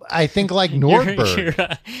 I think like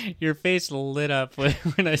Nordberg. Your face lit up when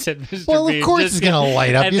I said Mr. Bean. Well, of course it's going to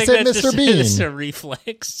light up. You said Mr. Bean. It's a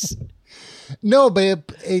reflex. No,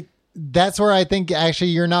 but that's where I think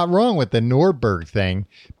actually you're not wrong with the Nordberg thing,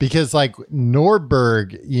 because like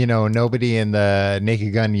Nordberg, you know, nobody in the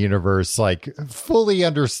Naked Gun universe like fully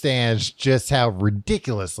understands just how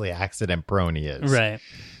ridiculously accident prone he is. Right.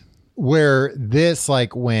 Where this,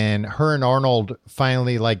 like when her and Arnold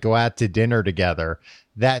finally like go out to dinner together,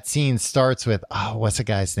 that scene starts with, oh, what's the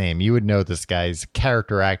guy's name? You would know this guy's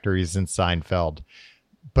character actor. He's in Seinfeld,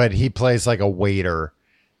 but he plays like a waiter.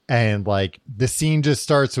 And like the scene just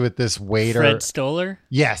starts with this waiter. Fred Stoller?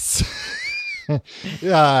 Yes.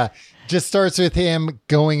 Just starts with him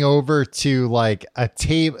going over to like a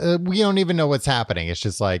table. We don't even know what's happening. It's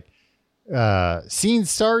just like scene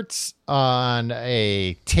starts on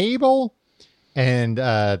a table and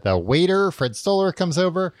the waiter, Fred Stoller, comes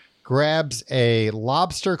over, grabs a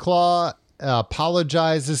lobster claw,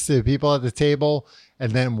 apologizes to the people at the table,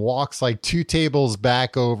 and then walks like 2 tables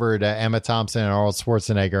back over to Emma Thompson and Arnold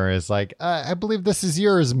Schwarzenegger and is like, I believe this is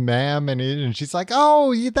yours, ma'am. And she's like,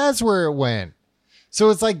 oh, that's where it went. So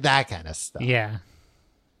it's like that kind of stuff. Yeah.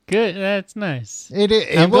 Good. That's nice.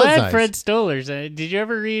 I'm glad nice. Fred Stoller's. Did you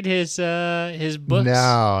ever read his books?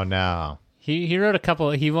 No. He wrote a couple.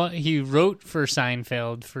 He wrote for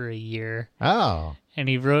Seinfeld for a year. Oh. And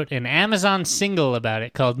he wrote an Amazon single about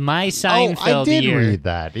it called My Seinfeld Year. I did read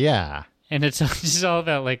that. Yeah. And it's just all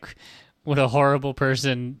about like what a horrible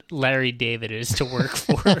person Larry David is to work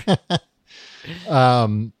for.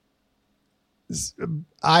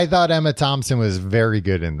 I thought Emma Thompson was very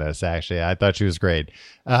good in this, actually. I thought she was great.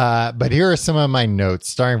 But here are some of my notes,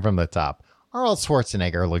 starting from the top. Arnold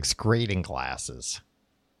Schwarzenegger looks great in glasses.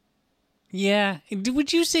 Yeah.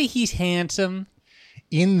 Would you say he's handsome?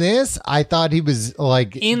 In this, I thought he was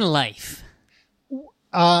like... In life.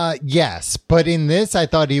 Yes. But in this, I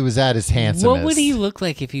thought he was at his handsomest. What would he look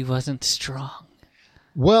like if he wasn't strong?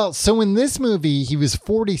 Well, so in this movie, he was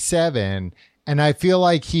 47... And I feel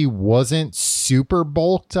like he wasn't super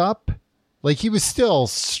bulked up. Like he was still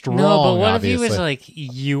strong. No, but what obviously. if he was like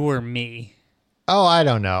you or me? Oh, I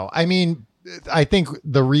don't know. I mean, I think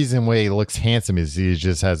the reason why he looks handsome is he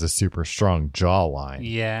just has a super strong jawline.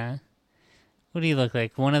 Yeah. What do you look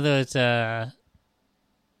like? One of those.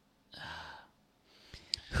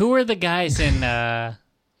 Who are the guys in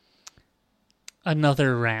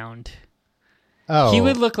Another Round? Oh, he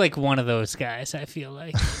would look like one of those guys. I feel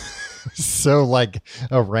like. So like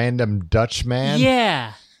a random Dutch man?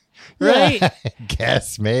 Yeah. Right? Yeah, I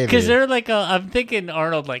guess maybe. Because they're like, I'm thinking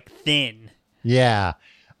Arnold like thin. Yeah.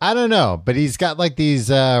 I don't know, but he's got like these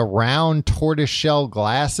round tortoiseshell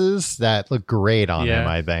glasses that look great on him,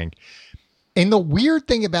 I think. And the weird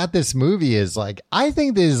thing about this movie is like, I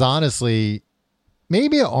think this is honestly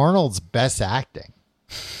maybe Arnold's best acting.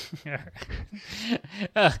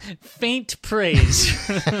 Faint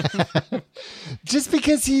praise. Just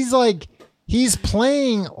because he's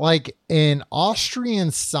playing like an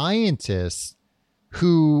Austrian scientist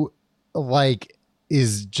who like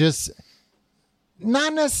is just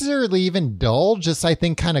not necessarily even dull, just I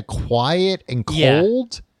think kind of quiet and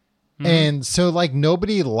cold. Yeah. And so like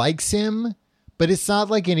nobody likes him, but it's not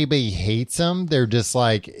like anybody hates him. They're just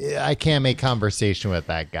like, I can't make conversation with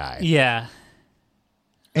that guy. Yeah.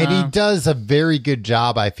 And he does a very good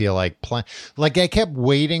job, I feel like. Like I kept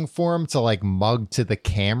waiting for him to like mug to the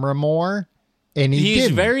camera more. And he's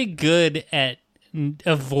didn't. Very good at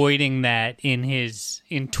avoiding that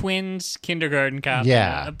in Twins, Kindergarten Cop.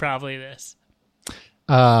 Yeah. Probably this.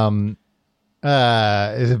 A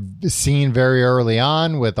scene very early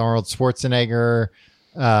on with Arnold Schwarzenegger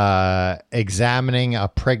examining a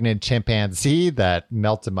pregnant chimpanzee that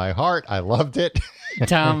melted my heart. I loved it.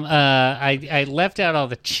 Tom, I left out all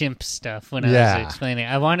the chimp stuff when I was explaining.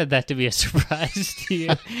 I wanted that to be a surprise to you.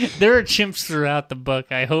 There are chimps throughout the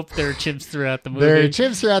book. I hope there are chimps throughout the movie. There are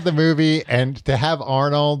chimps throughout the movie, and to have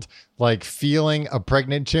Arnold like feeling a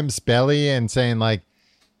pregnant chimp's belly and saying like,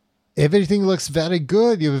 everything looks very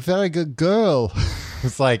good. You're a very good girl.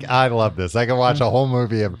 It's like, I love this. I can watch a whole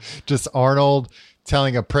movie of just Arnold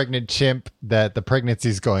telling a pregnant chimp that the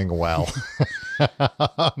pregnancy's going well.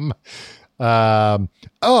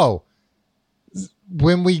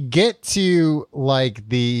 When we get to like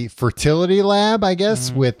the fertility lab, I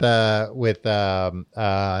guess with Danny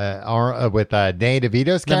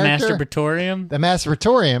DeVito's character, the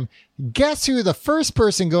masturbatorium. Guess who the first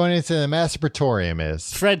person going into the masturbatorium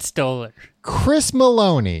is? Fred Stoller, Chris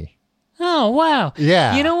Maloney. Oh wow!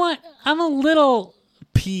 Yeah. You know what? I'm a little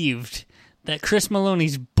peeved that Chris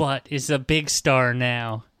Maloney's butt is a big star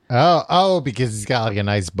now. Oh, because he's got like a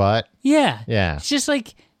nice butt. Yeah. Yeah. It's just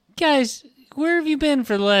like, guys, where have you been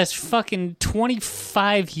for the last fucking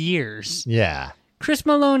 25 years? Yeah. Chris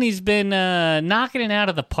Maloney's been knocking it out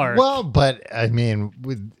of the park. Well, but I mean,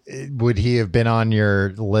 would he have been on your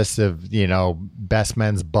list of, best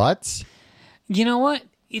men's butts? You know what?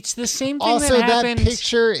 It's the same thing also, that happened. That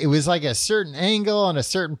picture, it was like a certain angle and a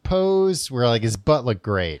certain pose where like his butt looked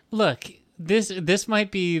great. Look, this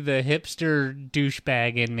might be the hipster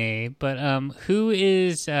douchebag in me, but who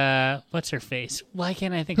is what's her face? Why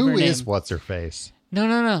can't I think of her name? Who is what's her face?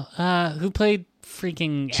 No. Who played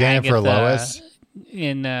freaking Jennifer Agatha Lois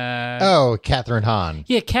in Catherine Hahn.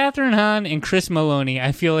 Yeah, Catherine Hahn and Chris Maloney,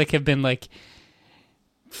 I feel like have been like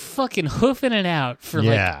fucking hoofing it out for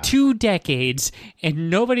like 2 decades, and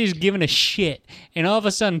nobody's giving a shit, and all of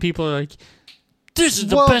a sudden people are like, this is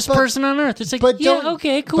the best person on earth. It's like,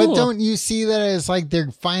 okay, cool. But don't you see that as like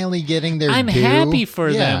they're finally getting their I'm due? happy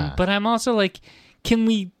for them, but I'm also like, can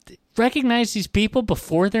we recognize these people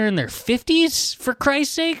before they're in their 50s, for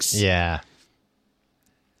Christ's sakes? Yeah.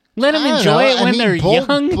 Let them enjoy it when they're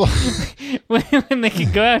young, when they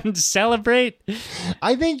can go out and celebrate.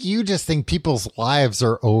 I think you just think people's lives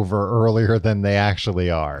are over earlier than they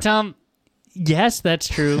actually are. Tom, yes, that's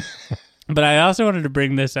true. But I also wanted to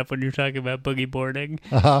bring this up when you're talking about boogie boarding.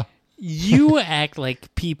 Uh-huh. You act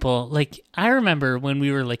like people, like, I remember when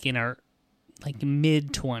we were like in our like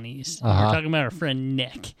mid-20s. We were talking about our friend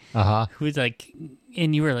Nick, who was like,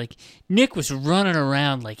 and you were like, Nick was running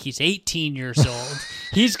around like he's 18 years old.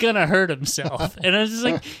 He's gonna hurt himself. And I was just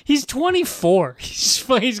like, he's 24.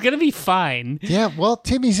 He's gonna be fine. Yeah, well,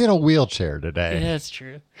 Timmy's in a wheelchair today. Yeah, that's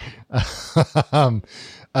true.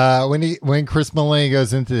 When Chris Maloney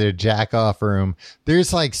goes into the jack off room,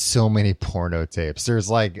 there's like so many porno tapes. There's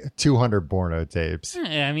like 200 porno tapes.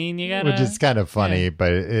 I mean, you gotta, which is kind of funny,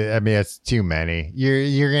 but it's too many.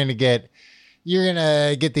 You're gonna get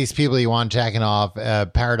these people you want jacking off,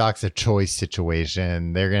 paradox of choice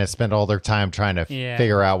situation. They're gonna spend all their time trying to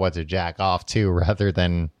figure out what to jack off to rather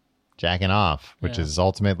than jacking off, which is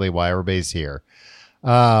ultimately why everybody's here.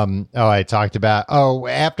 I talked about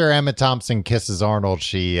after Emma Thompson kisses Arnold,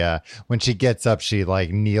 she when she gets up, she like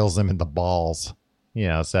kneels him in the balls,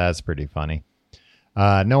 so that's pretty funny.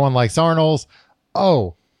 No one likes Arnold's.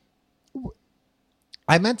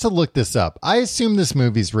 I meant to look this up. I assume this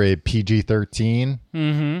movie's rated PG-13.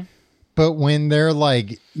 Mm-hmm. But when they're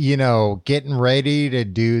like, getting ready to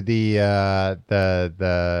do the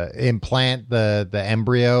implant the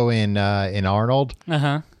embryo in Arnold,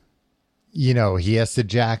 he has to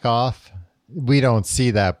jack off. We don't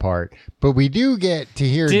see that part, but we do get to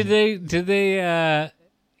hear. Did they?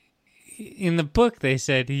 In the book, they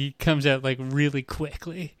said he comes out like really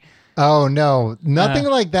quickly. Oh no, nothing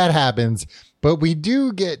like that happens. But we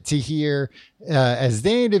do get to hear as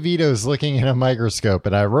Danny DeVito's looking in a microscope,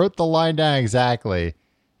 and I wrote the line down exactly.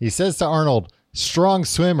 He says to Arnold, "Strong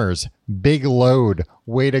swimmers, big load,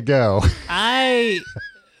 way to go." I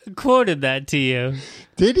quoted that to you.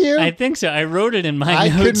 Did you? I think so. I wrote it in my I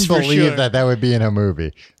notes couldn't for believe sure. that would be in a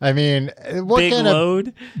movie. I mean, what Big kind load.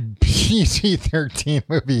 of PG-13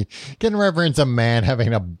 movie can reference a man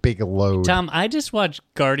having a big load? Tom, I just watched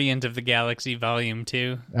Guardians of the Galaxy Volume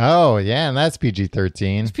 2. Oh, yeah, and that's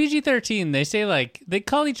PG-13. It's PG-13. They say, like, they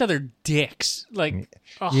call each other dicks, like,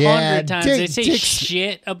 100 Yeah, times. dick- They say dicks-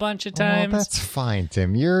 shit a bunch of Oh, times. that's fine,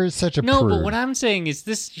 Tim. You're such a No, prude. but what I'm saying is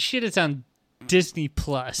this shit is on Disney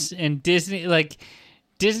Plus, and Disney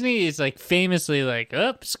is like famously like,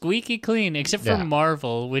 squeaky clean, except for Yeah.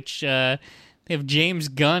 Marvel, which they have James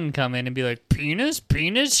Gunn come in and be like, penis,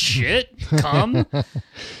 shit, cum.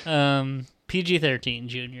 PG-13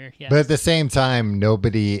 Junior, yeah. But at the same time,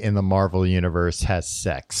 nobody in the Marvel universe has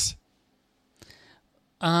sex.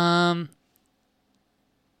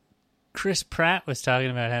 Chris Pratt was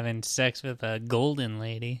talking about having sex with a golden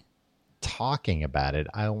lady. Talking about it,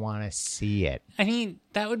 I want to see it. I mean,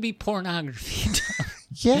 that would be pornography.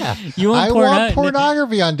 Yeah, You want I want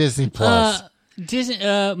pornography on Disney Plus. Disney,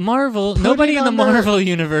 Marvel. Put Nobody it in the under- Marvel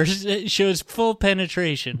universe shows full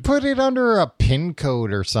penetration. Put it under a pin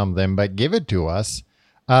code or something, but give it to us.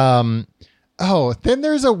 Then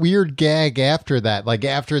there's a weird gag after that. Like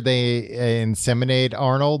after they inseminate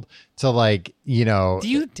Arnold to like, Do you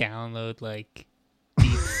download like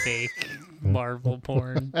deep fake Marvel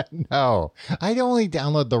porn? no, I only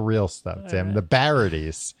download the real stuff, Tim, the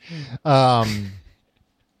parodies.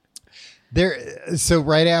 So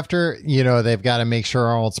right after, they've got to make sure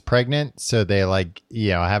Arnold's pregnant. So they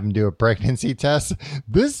have him do a pregnancy test.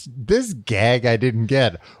 This gag I didn't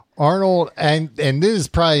get. Arnold, and this is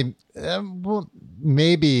probably,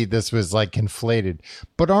 maybe this was like conflated,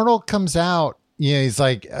 but Arnold comes out, he's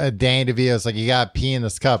like, Danny DeVito's like, you got to pee in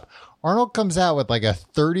this cup. Arnold comes out with like a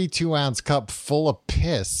 32-ounce cup full of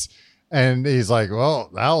piss. And he's like, well,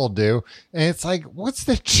 that'll do. And it's like, what's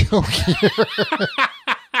the joke here?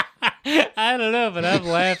 I don't know, but I'm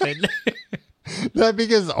laughing. That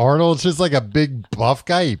because Arnold's just like a big buff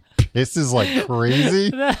guy. He pisses like crazy.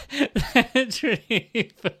 That's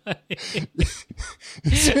really funny.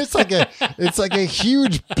 It's like a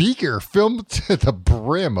huge beaker filled to the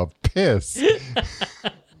brim of piss.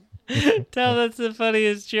 Tell that's the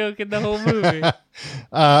funniest joke in the whole movie.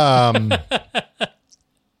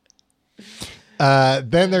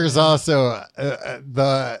 Then there's also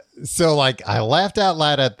I laughed out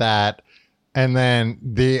loud at that. And then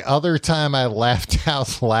the other time I laughed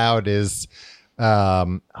out loud is,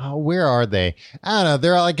 where are they? I don't know.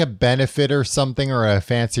 They're like a benefit or something or a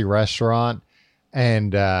fancy restaurant.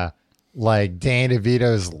 And, like Dan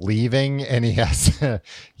DeVito's leaving and he has to,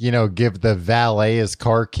 give the valet his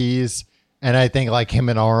car keys. And I think like him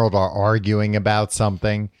and Arnold are arguing about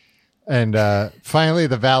something. And finally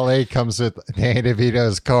the valet comes with Dan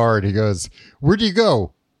DeVito's car and he goes, where'd you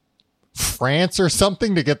go? France or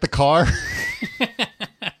something to get the car?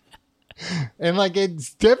 And like it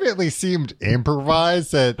definitely seemed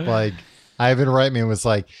improvised that like Ivan Reitman was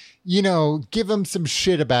like, give him some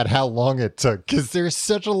shit about how long it took because there's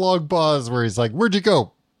such a long pause where he's like, where'd you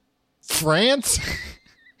go? France?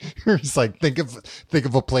 He's like, think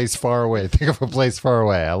of a place far away. Think of a place far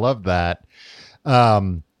away. I love that.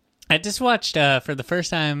 I just watched for the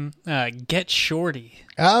first time Get Shorty.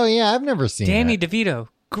 Oh yeah, I've never seen Danny that. DeVito,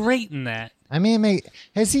 great in that. I mean,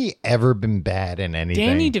 has he ever been bad in anything?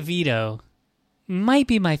 Danny DeVito might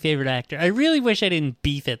be my favorite actor. I really wish I didn't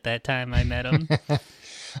beef it that time I met him.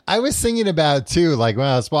 I was thinking about too, like when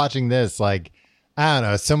I was watching this, like, I don't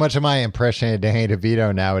know, so much of my impression of Danny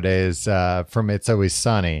DeVito nowadays from It's Always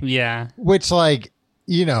Sunny, Yeah. which like,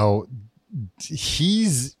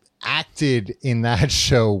 he's acted in that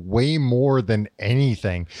show way more than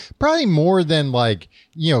anything, probably more than like,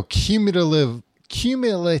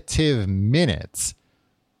 cumulative minutes,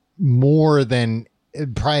 more than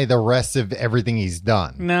probably the rest of everything he's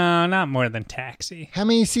done. No, not more than Taxi. How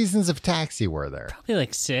many seasons of Taxi were there? Probably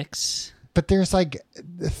like 6. But there's like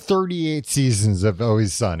 38 seasons of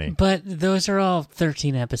Always Sunny. But those are all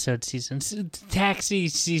 13 episode seasons. Taxi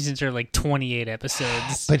seasons are like 28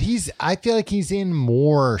 episodes. But I feel like he's in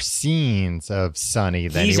more scenes of Sunny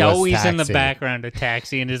than He's he was always Taxi. in the background of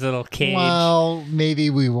Taxi in his little cage. Well, maybe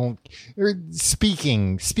we won't. Or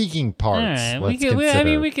speaking parts. All right, let's I consider.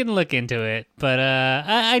 mean, we can look into it, but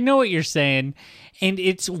I know what you're saying, and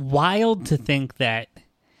it's wild to think that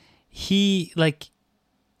he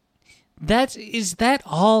is that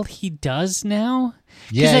all he does now?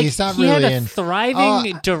 'Cause, Yeah, he's not he really had a in.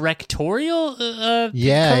 thriving directorial.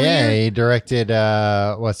 Yeah, career. he directed.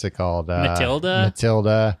 What's it called? Matilda.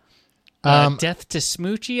 Death to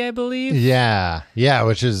Smoochie, I believe. Yeah,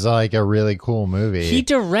 which is like a really cool movie. He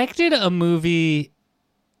directed a movie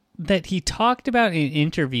that he talked about in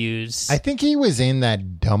interviews. I think he was in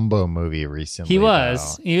that Dumbo movie recently. He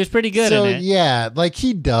was. Though. He was pretty good So in it. yeah, like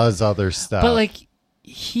he does other stuff. But like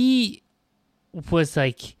he was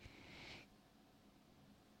like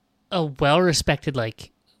a well-respected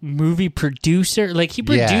like movie producer. Like he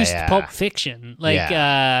produced yeah. Pulp Fiction.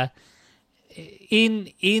 Like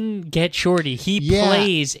in Get Shorty, he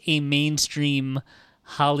plays a mainstream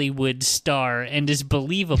Hollywood star and is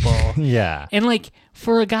believable. Yeah. And like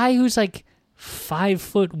for a guy who's like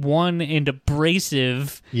 5'1" and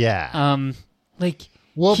abrasive, Yeah. like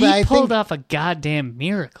Well, he but I pulled think- off a goddamn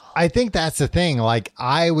miracle. I think that's the thing. Like,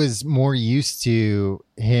 I was more used to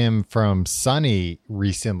him from Sonny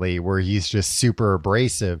recently, where he's just super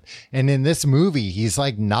abrasive. And in this movie, he's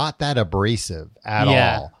like not that abrasive at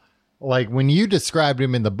all. Like, when you described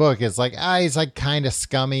him in the book, it's like, he's like kind of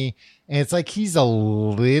scummy. And it's like he's a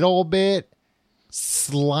little bit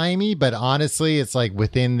slimy, but honestly, it's like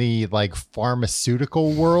within the like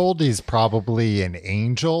pharmaceutical world, he's probably an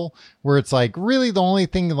angel, where it's like really the only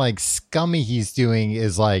thing like scummy he's doing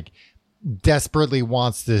is like desperately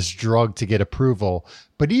wants this drug to get approval.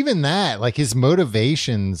 But even that, like his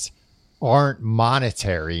motivations aren't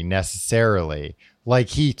monetary necessarily. Like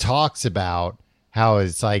he talks about how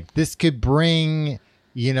it's like this could bring,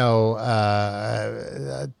 you know,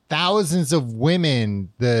 thousands of women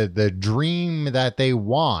the dream that they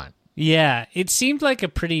want. Yeah, it seemed like a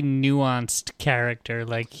pretty nuanced character.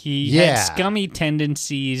 Like he Yeah. had scummy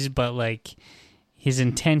tendencies, but like his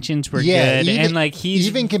intentions were Yeah, good. even- And like he's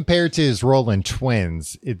Even compared to his role in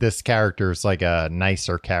Twins, this character is like a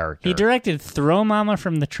nicer character. he directed Throw Mama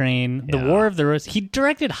from the Train, The Yeah. War of the Roses. He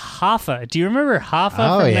directed Hoffa. Do you remember Hoffa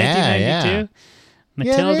Oh, from yeah, 1992? yeah,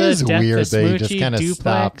 Matilda, it is Death weird to that he just Smoochie, kind of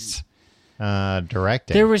Duplex. stopped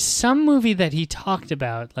directing. There was some movie that he talked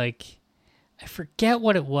about, like I forget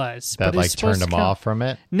what it was. that but it was like turned supposed him to come- off from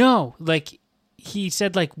it. No, like he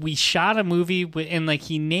said, like we shot a movie and like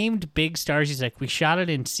he named big stars. He's like, we shot it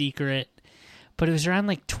in secret, but it was around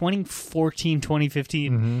like 2014,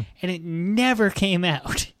 2015, Mm-hmm. and it never came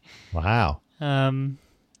out. Wow. And,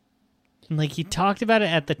 like he talked about it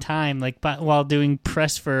at the time, like while doing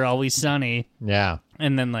press for Always Sunny, Yeah.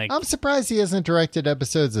 and then like I'm surprised he hasn't directed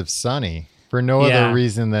episodes of Sunny for no Yeah. other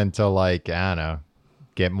reason than to like, I don't know,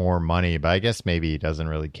 get more money. But I guess maybe he doesn't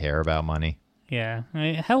really care about money. yeah.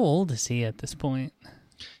 How old is he at this point?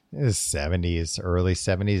 His 70s, early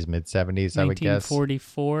 70s, mid 70s, I would guess.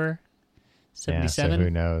 1944, Yeah, so 77, who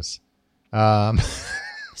knows?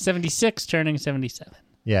 76, turning 77.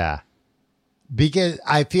 Yeah. Because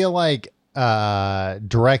I feel like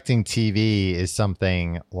directing TV is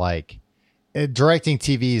something like directing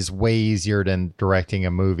TV is way easier than directing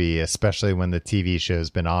a movie, especially when the TV show's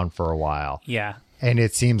been on for a while. Yeah. And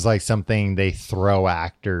it seems like something they throw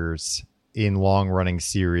actors in long running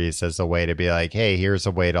series as a way to be like, hey, here's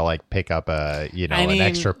a way to like pick up a, you know, I mean, an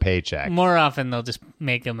extra paycheck. More often, they'll just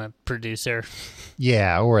make him a producer.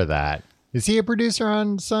 Yeah, or that. Is he a producer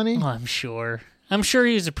on Sunny? Well, I'm sure. I'm sure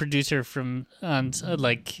he was a producer from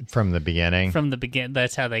like From the beginning. from the begin.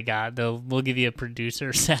 That's how they got. We'll give you a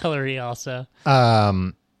producer salary also.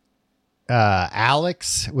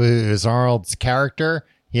 Alex was Arnold's character.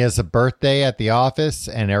 He has a birthday at the office,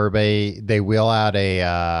 and they wheel out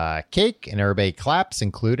a cake, and everybody claps,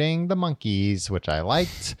 including the monkeys, which I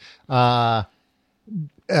liked. A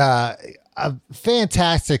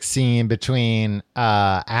fantastic scene between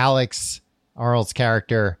Alex, Arnold's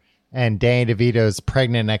character, and Danny DeVito's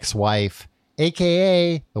pregnant ex-wife,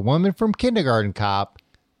 aka the woman from Kindergarten Cop,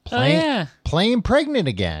 playing pregnant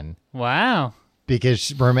again. Wow.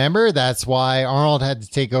 Because remember, that's why Arnold had to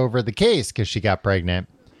take over the case, because she got pregnant.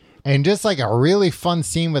 And just like a really fun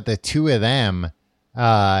scene with the two of them,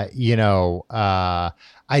 I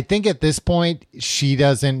think at this point she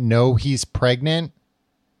doesn't know he's pregnant.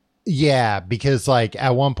 Yeah, because like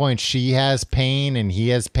at one point she has pain and he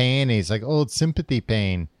has pain. And he's like, oh, it's sympathy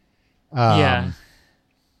pain. Yeah.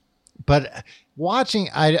 But watching,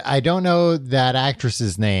 I don't know that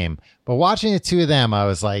actress's name, but watching the two of them, I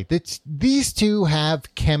was like, these two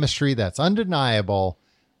have chemistry that's undeniable.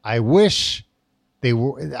 I wish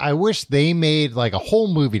they made like a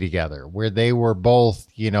whole movie together where they were both,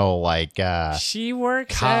 like She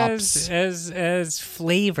works cops. as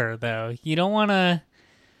flavor though. You don't want to.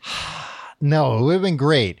 No, it would have been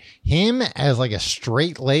great. Him as like a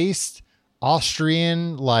straight-laced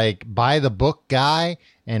Austrian, like by the book guy,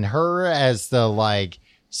 and her as the like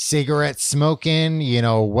cigarette smoking,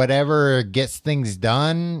 whatever gets things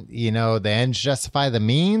done, the ends justify the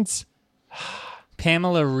means.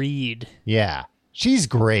 Pamela Reed. Yeah. She's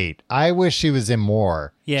great. I wish she was in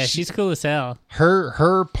more. Yeah, she's cool as hell.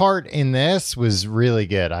 Her part in this was really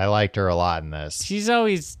good. I liked her a lot in this. She's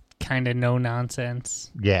always kind of no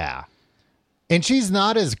nonsense. Yeah. And she's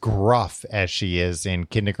not as gruff as she is in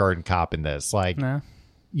Kindergarten Cop in this. Like, No.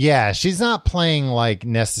 yeah, she's not playing like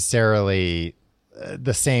necessarily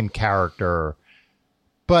the same character,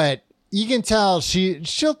 but you can tell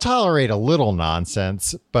she'll tolerate a little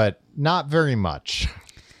nonsense, but not very much.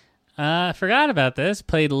 I forgot about this.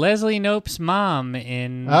 Played Leslie Knope's mom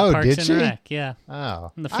in Oh, Parks did and she? Rec. Yeah.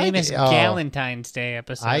 Oh, The famous Galentine's Day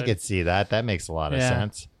episode. I could see that. That makes a lot of Yeah.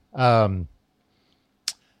 sense.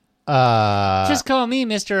 Just call me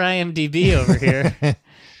Mr. IMDb over here.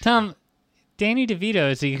 Tom, Danny DeVito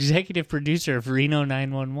is the executive producer of Reno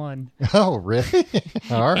 911 Oh, really?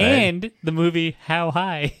 All right. and the movie How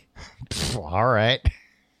High. All right.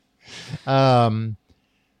 And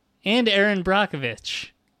Aaron Brockovich.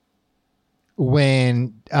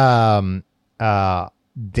 When Danny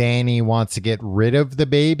wants to get rid of the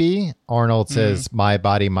baby, Arnold says, "My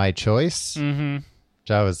body, my choice." Mm-hmm.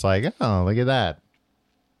 Which I was like, "Oh, look at that."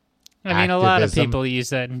 I mean, a lot of Activism. people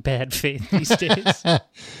use that in bad faith these days.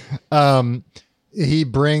 He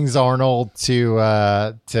brings Arnold to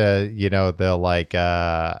the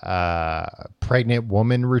pregnant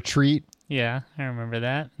woman retreat. Yeah, I remember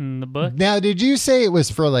that in the book. Now, did you say it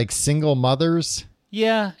was for like single mothers?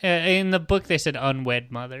 Yeah, in the book they said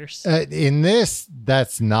unwed mothers. In this,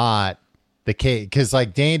 that's not the case, because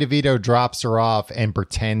like Danny DeVito drops her off and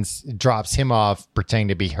drops him off pretending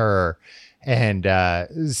to be her, and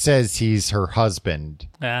says he's her husband.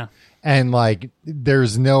 Yeah. And like,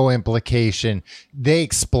 there's no implication. They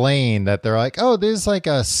explain that they're like, oh, there's like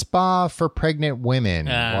a spa for pregnant women.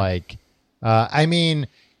 I mean,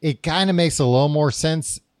 it kind of makes a little more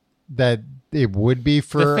sense that it would be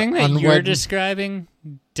for The thing that unwed. you're describing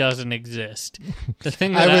doesn't exist. The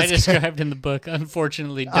thing that I described in the book,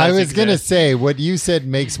 unfortunately, does I was going to exist. say what you said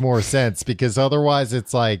makes more sense, because otherwise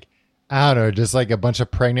it's like, I don't know, just like a bunch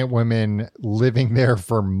of pregnant women living there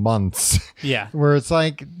for months. Yeah. Where it's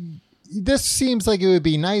like, this seems like it would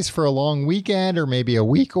be nice for a long weekend or maybe a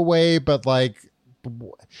week away, but like,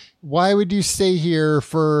 why would you stay here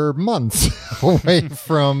for months away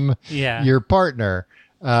from Yeah. your partner?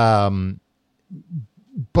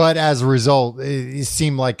 But as a result, it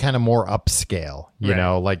seemed like kind of more upscale, you Right.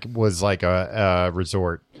 know, like was like a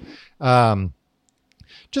resort.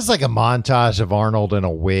 Just like a montage of Arnold in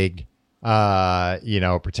a wig,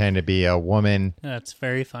 pretending to be a woman. That's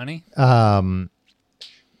very funny.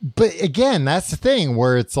 But again, that's the thing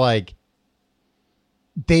where it's like,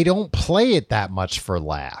 they don't play it that much for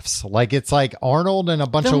laughs. Like, it's like Arnold and a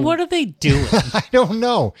bunch Then of... what are they doing? I don't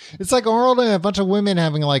know. It's like Arnold and a bunch of women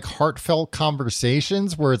having like heartfelt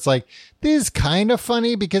conversations where it's like, this is kind of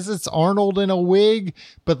funny because it's Arnold in a wig,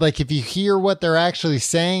 but like if you hear what they're actually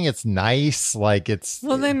saying, it's nice. Like it's...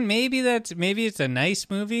 Well, then maybe it's a nice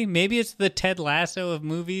movie. Maybe it's the Ted Lasso of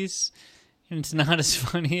movies. And it's not as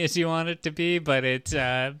funny as you want it to be, but it's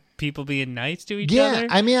people being nice to each other. Yeah,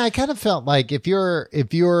 I mean, I kind of felt like if you're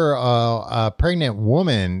a pregnant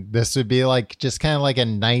woman, this would be like just kind of like a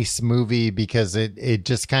nice movie, because it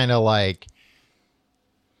just kind of like,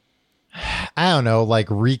 I don't know, like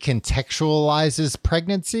recontextualizes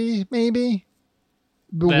pregnancy, maybe,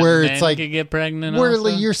 That where men it's like could get pregnant. where also.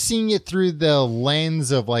 like, you're seeing it through the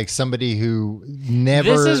lens of like somebody who never.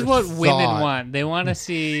 This is what women thought- want. They want to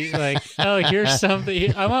see, like, oh, here's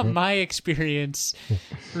something. I want my experience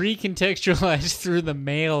recontextualized through the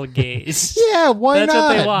male gaze. Yeah, why That's not?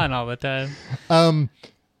 what they want all the time.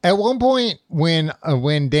 At one point, when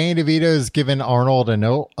Danny DeVito is giving Arnold an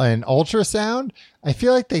ultrasound, I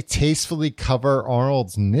feel like they tastefully cover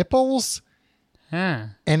Arnold's nipples, Huh.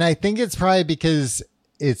 and I think it's probably because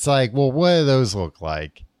it's like, well, what do those look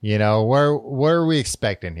like? You know, what are we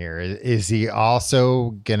expecting here? Is he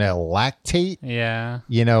also gonna lactate? Yeah.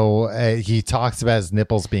 You know, he talks about his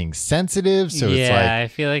nipples being sensitive, so yeah, it's like, I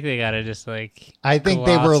feel like they gotta just like. I think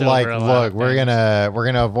they were gloss like, over a lot look, of we're things.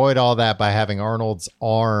 gonna avoid all that by having Arnold's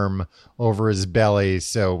arm over his belly,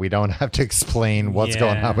 so we don't have to explain what's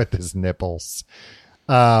going Yeah. on with his nipples.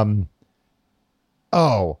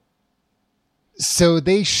 So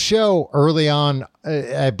they show early on,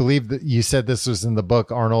 I believe that you said this was in the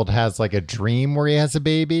book, Arnold has like a dream where he has a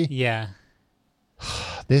baby. Yeah.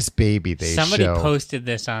 This baby they Somebody show. posted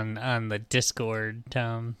this on the Discord,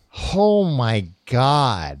 Tom. Oh my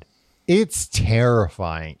God. It's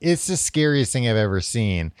terrifying. It's the scariest thing I've ever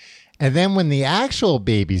seen. And then when the actual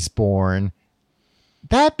baby's born,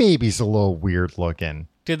 that baby's a little weird looking.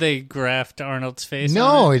 Did they graft Arnold's face? No,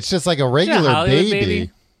 on it? it's just like a Is it a regular Hollywood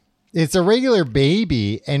baby. It's a regular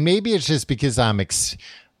baby, and maybe it's just because I'm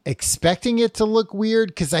expecting it to look weird,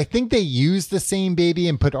 because I think they used the same baby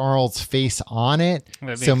and put Arnold's face on it.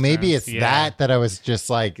 So maybe sense. it's that I was just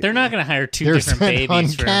like, They're not going to hire two there's different an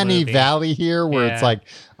babies for a uncanny movie. valley here where it's Yeah. like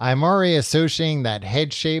I'm already associating that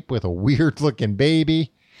head shape with a weird looking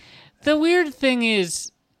baby. The weird thing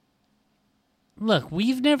is, look,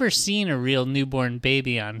 we've never seen a real newborn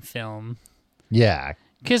baby on film. Yeah.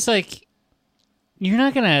 Because, like, you're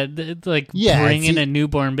not going to, like, Yeah, bring it's in a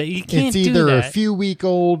newborn baby. You can't It's do either a that. few week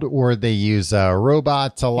old or they use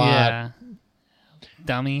robots a lot. Yeah.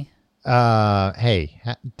 Dummy. Hey,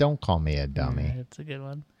 don't call me a dummy. That's a good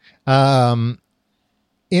one.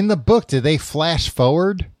 In the book, did they flash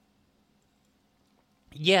forward?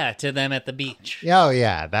 Yeah, to them at the beach. Oh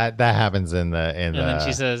yeah, that happens in the And then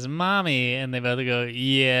she says, "Mommy," and they both go,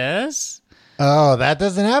 "Yes." Oh, that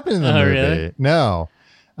doesn't happen in the Oh, movie. really? No.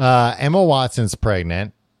 Emma Watson's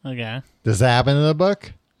pregnant. Okay. Does that happen in the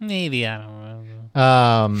book? Maybe, I don't know.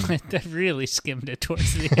 Um, I really skimmed it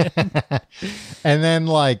towards the end. and then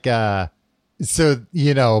like, so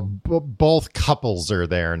you know, both couples are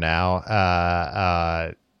there now.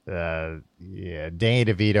 Yeah, Danny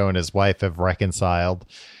DeVito and his wife have reconciled,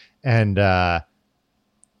 and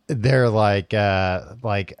they're like,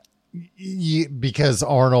 because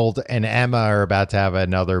Arnold and Emma are about to have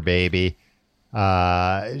another baby.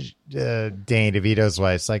 Danny DeVito's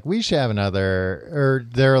wife's like, we should have another, or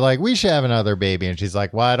they're like, we should have another baby, and she's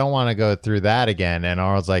like, well, I don't want to go through that again. And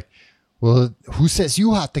Arnold's like, well, who says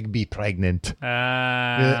you have to be pregnant?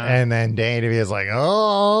 And then Danny DeVito's like,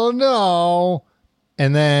 oh no.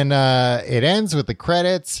 And then it ends with the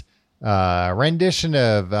credits, rendition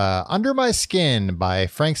of Under My Skin by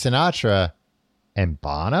Frank Sinatra and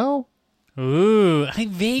Bono. Ooh, I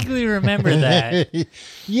vaguely remember that.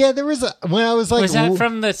 Yeah, there was when I was like, Was that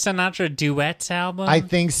from the Sinatra Duets album? I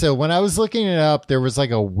think so. When I was looking it up, there was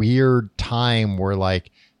like a weird time where like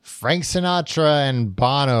Frank Sinatra and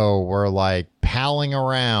Bono were like palling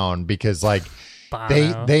around because like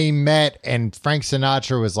Bono. they met, and Frank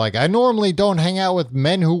Sinatra was like, I normally don't hang out with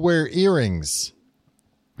men who wear earrings.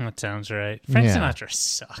 That sounds right. Frank Yeah. Sinatra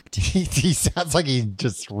sucked. He sounds like he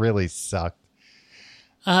just really sucked.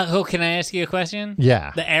 Can I ask you a question?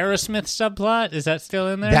 Yeah. The Aerosmith subplot, is that still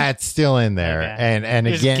in there? That's still in there. Okay. And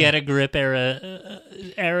Just again, Get a Grip era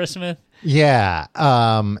Aerosmith. yeah.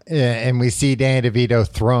 And we see Danny DeVito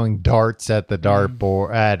throwing darts at the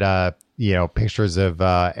dartboard at pictures of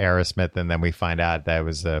Aerosmith, and then we find out that it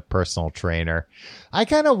was a personal trainer. I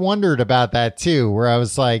kind of wondered about that too, where I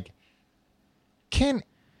was like, can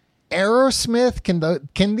Aerosmith,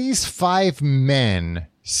 can these 5 men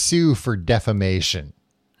sue for defamation?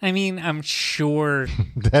 I mean, I'm sure.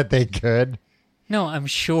 That they could. No, I'm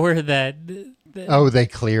sure that. Oh, they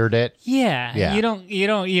cleared it. Yeah, Yeah.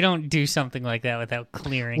 You don't do something like that without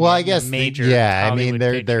clearing. Well, it I in a guess major. I mean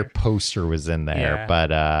Hollywood their picture. poster was in there,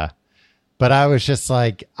 Yeah. but I was just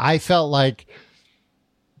like, I felt like,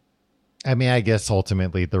 I mean, I guess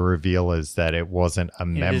ultimately the reveal is that it wasn't a It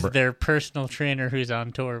member, is their personal trainer who's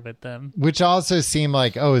on tour with them. which also seemed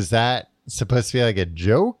like, oh, is that supposed to be like a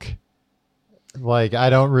joke? Like, I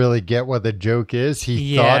don't really get what the joke is.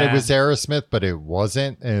 He thought it Yeah. was Aerosmith, but it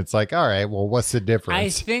wasn't. And it's like, all right, well, what's the I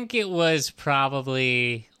difference? think it was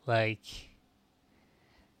probably like.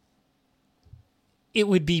 It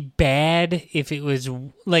would be bad if it was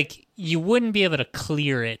like you wouldn't be able to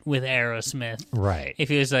clear it with Aerosmith. Right. If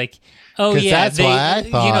it was like, oh 'Cause yeah, that's why I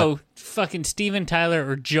thought- fucking Steven Tyler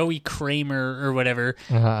or Joey Kramer or whatever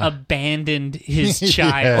abandoned his Yeah,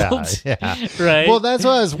 child. yeah. Right? Well, that's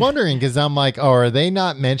what I was wondering, because I'm like, oh, are they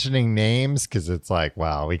not mentioning names? Because it's like,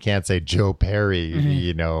 wow, we can't say Joe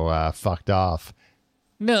Perry, fucked off.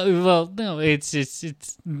 no,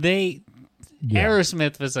 it's they. Yeah.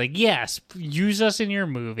 Aerosmith was like, yes, use us in your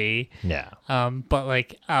movie. Yeah. But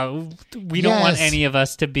like, we don't want Yes. any of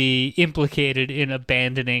us to be implicated in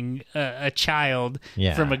abandoning a child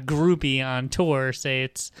Yeah. from a groupie on tour. Say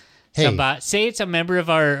it's Hey. somebody, say it's a member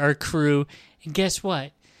of our crew, and guess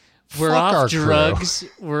what? We're Fuck off our crew. drugs.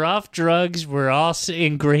 We're off drugs. We're all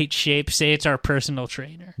in great shape. Say it's our personal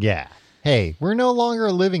trainer. Yeah. Hey, we're no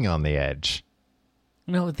longer living on the edge.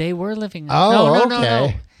 No, they were living. Oh, no.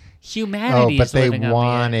 okay. Humanity Oh, but is they living on the edge.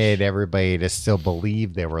 wanted everybody to still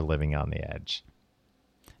believe they were living on the edge.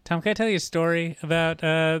 Tom, can I tell you a story about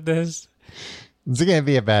this? It's going to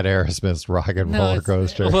be about Aerosmith's Rock and Roller it's-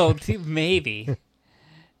 Coaster. Well, maybe.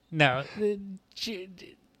 No.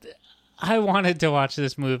 I wanted to watch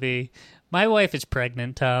this movie. My wife is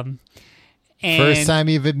pregnant, Tom. And First time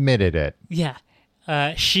you've admitted it. Yeah.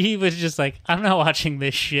 She was just like, I'm not watching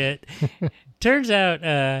this shit. Turns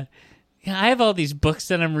out Yeah, I have all these books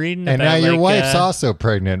that I'm reading And about. now your wife's also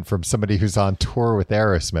pregnant from somebody who's on tour with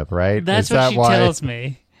Aerosmith, right? That's Is what that she why? tells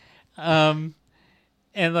me.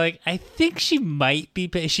 And like, I think she might be.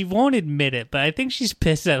 She won't admit it, but I think she's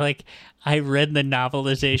pissed that like I read the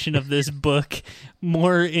novelization of this book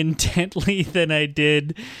more intently than I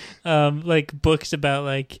did, like books about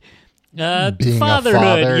like Being a fatherhood.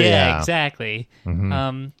 father, Yeah, yeah. exactly.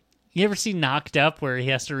 You ever see Knocked Up where he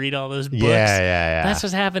has to read all those books? Yeah. That's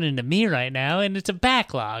what's happening to me right now, and it's a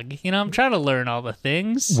backlog. You know, I'm trying to learn all the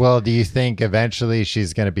things. Well, do you think eventually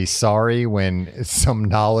she's going to be sorry when some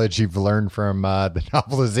knowledge you've learned from the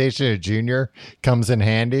novelization of Junior comes in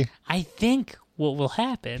handy? I think what will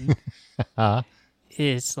happen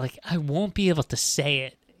is like I won't be able to say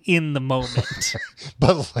it in the moment.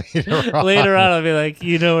 But later on. Later on, I'll be like,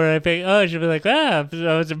 you know where I pick? Oh, she'll be like, I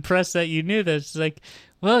was impressed that you knew this. It's like,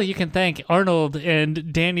 well, you can thank Arnold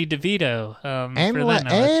and Danny DeVito for that knowledge.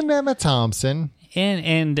 And Emma Thompson.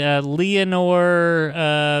 And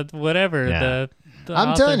Leonore, whatever. Yeah. The I'm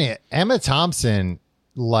author. telling you, Emma Thompson's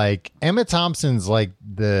like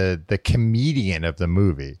the comedian of the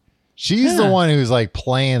movie. She's the one who's like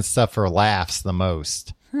playing stuff for laughs the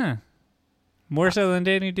most. More so than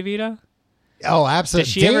Danny DeVito? Oh, Did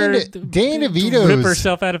absolutely. she ever Danny DeVito rip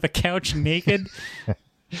herself out of a couch naked?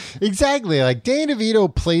 Exactly. Like Danny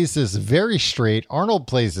DeVito plays this very straight. Arnold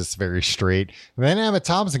plays this very straight. And then Emma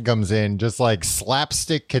Thompson comes in just like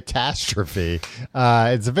slapstick catastrophe.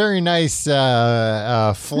 It's a very nice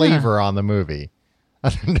flavor on the movie.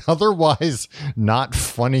 An otherwise not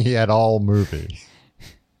funny at all movie.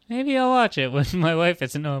 Maybe I'll watch it when my wife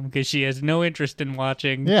isn't home because she has no interest in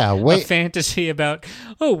watching a fantasy about,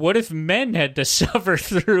 what if men had to suffer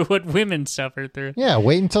through what women suffer through? Yeah,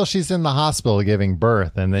 wait until she's in the hospital giving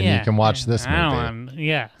birth, and then you can watch this movie.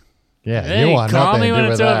 Yeah. Yeah, Hey, you want call nothing me to when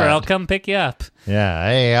do it's with over. that. I'll come pick you up. Yeah,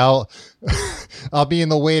 hey, I'll be in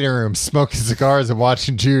the waiting room smoking cigars and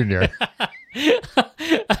watching Junior.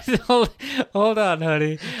 Hold on,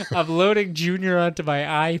 honey. I'm loading Junior onto my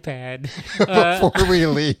iPad. Before we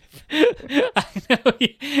leave.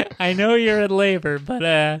 I know you're in labor, but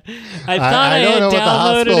I thought I don't know what the downloaded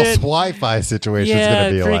hospital's it. Wi-Fi situation is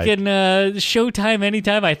going to be like. freaking Showtime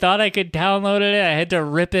Anytime. I thought I could download it. I had to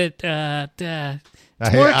rip it. I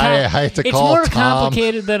had to it's call more Tom.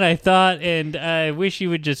 complicated than I thought, and I wish you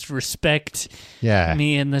would just respect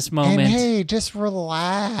me in this moment. And hey, just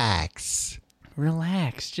relax.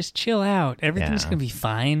 Relax. Just chill out. Everything's going to be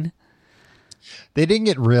fine. They didn't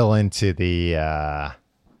get real into the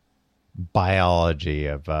biology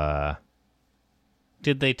of...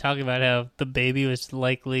 Did they talk about how the baby was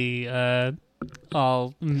likely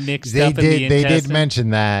all mixed up in the intestine? They did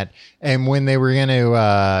mention that. And when they were going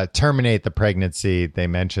to terminate the pregnancy, they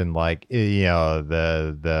mentioned like,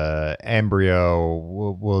 the embryo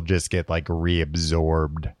will just get like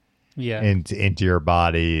reabsorbed into your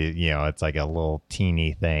body. It's like a little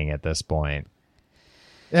teeny thing at this point.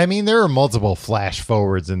 I mean, there are multiple flash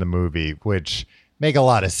forwards in the movie, which make a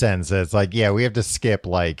lot of sense. It's like, we have to skip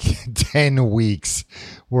like 10 weeks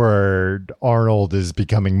where Arnold is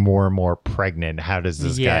becoming more and more pregnant. How does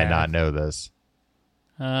this guy not know this?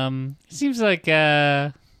 It seems like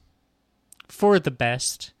for the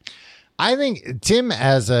best. I think, Tim,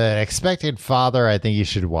 as an expected father, I think you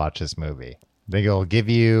should watch this movie. I think it'll give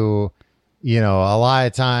you, a lot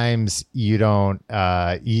of times you don't,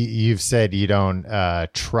 you've said you don't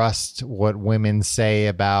trust what women say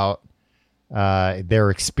about their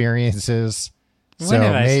experiences. When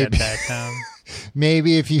have I said that, Tom?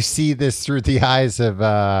 Maybe if you see this through the eyes of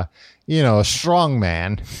a strong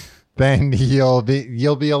man, then you'll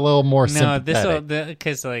be a little more sympathetic. No,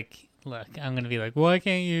 because look, I'm gonna be like, why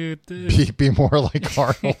can't you be more like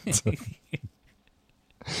Arnold?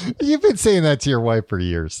 You've been saying that to your wife for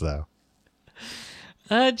years, though.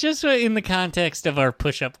 Just in the context of our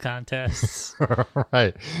push-up contests.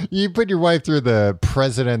 Right. You put your wife through the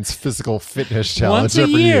President's Physical Fitness Challenge once a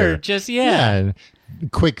every year. Just, and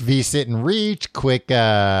quick V-sit and reach, quick...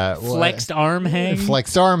 flexed arm hang.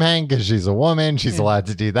 Flexed arm hang, because she's a woman. She's allowed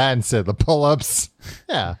to do that instead of the pull-ups.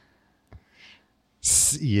 Yeah.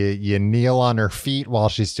 You kneel on her feet while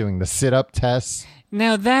she's doing the sit-up tests.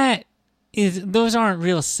 Now those aren't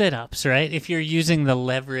real sit-ups, right? If you're using the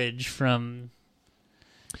leverage from...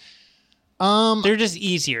 they're just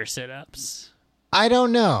easier sit-ups. I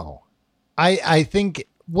don't know. I think,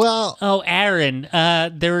 well... Oh, Aaron,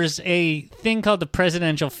 there was a thing called the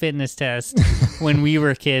Presidential Fitness Test when we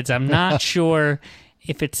were kids. I'm not sure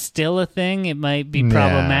if it's still a thing, it might be Yeah.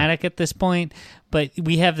 problematic at this point. But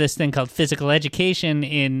we have this thing called physical education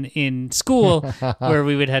in school where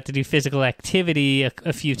we would have to do physical activity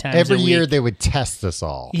a few times Every a week. year they would test us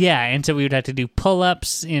all. Yeah, and so we would have to do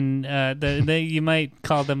pull-ups in you might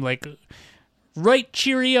call them like right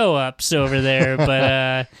Cheerio ups over there,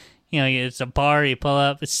 but it's a bar, you pull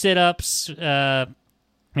up, sit-ups, you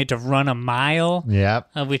had to run a mile, Yep.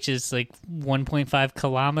 which is like 1.5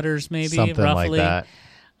 kilometers maybe, Something roughly. like that.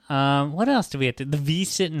 What else do we have to? The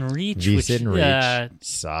V-sit and reach, V-sit which and reach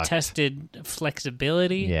sucked. tested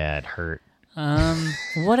flexibility. Yeah, it hurt.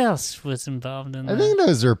 What else was involved in that? I think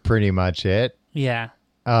those are pretty much it. Yeah.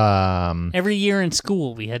 Every year in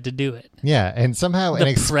school we had to do it. Yeah, and somehow The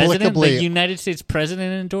president, inexplicably, the United States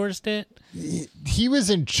president endorsed it. he was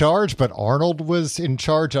in charge, but Arnold was in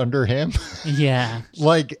charge under him. Yeah.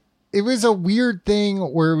 Like, it was a weird thing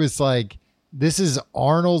where it was like, this is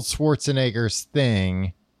Arnold Schwarzenegger's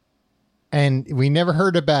thing, and we never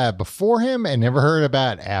heard about it before him and never heard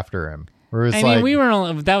about it after him. Where it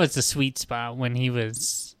was that was the sweet spot when he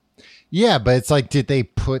was. Yeah, but it's like, did they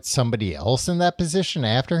put somebody else in that position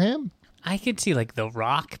after him? I could see like The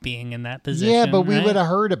Rock being in that position. Yeah, but we right? would have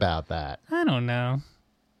heard about that. I don't know.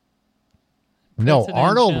 No,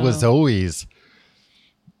 Arnold Presidential.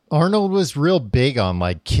 Arnold was real big on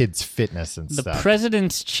like kids' fitness and The stuff.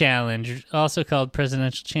 President's Challenge, also called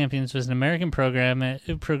Presidential Champions, was an American program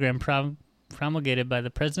promulgated by the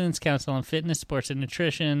President's Council on Fitness, Sports, and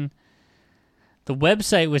Nutrition. The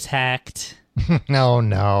website was hacked.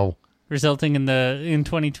 No. Resulting in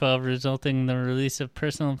 2012, resulting in the release of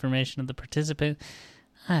personal information of the participant.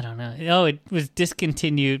 I don't know. Oh, it was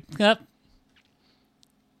discontinued.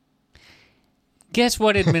 Guess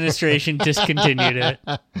what administration discontinued it?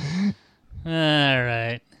 All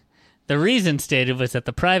right. The reason stated was that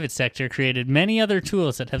the private sector created many other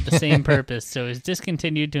tools that have the same purpose, so it was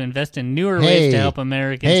discontinued to invest in newer ways to help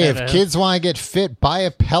Americans. Hey, if kids want to get fit, buy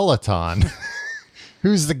a Peloton.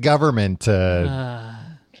 Who's the government to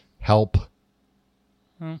help?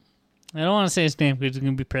 I don't want to say his name because he's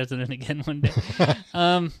going to be president again one day.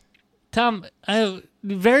 Tom,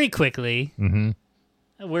 very quickly,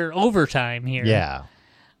 we're overtime here. Yeah.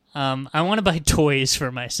 I want to buy toys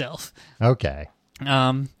for myself. Okay.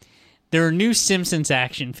 There are new Simpsons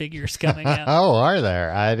action figures coming out. Oh, are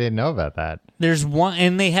there? I didn't know about that. There's one,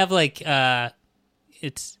 and they have like they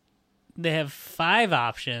have 5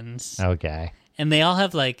 options. Okay. And they all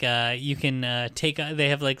have like you can they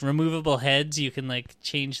have like removable heads. You can like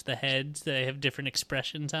change the heads. They have different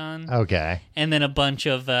expressions on. Okay. And then a bunch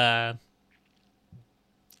of like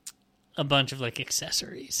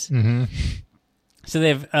accessories. Mm-hmm. So they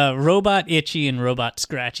have Robot Itchy and Robot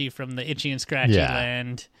Scratchy from the Itchy and Scratchy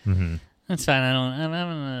land. Mm-hmm. That's fine. I'm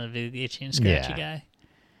not the Itchy and Scratchy guy.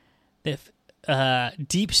 They have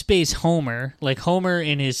Deep Space Homer, like Homer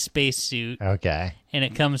in his spacesuit. Okay. And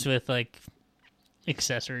it comes with like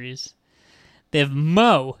accessories. They have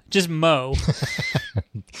Mo, just Mo.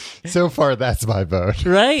 So far, that's my vote.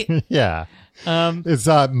 Right? Yeah. It's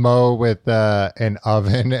not Mo with an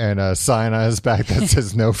oven and a sign on his back that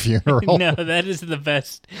says no funeral. No, that is the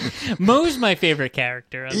best. Mo's my favorite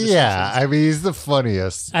character. On the Yeah, Simpsons. I mean, he's the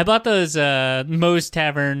funniest. I bought those Moe's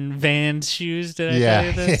Tavern Vans shoes. Did I tell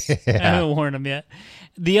you this? Yeah. I haven't worn them yet.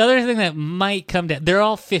 The other thing that might come down, they're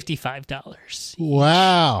all $55.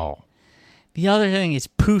 Wow. The other thing is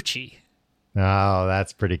Poochie. Oh,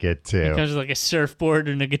 that's pretty good too. It comes with like a surfboard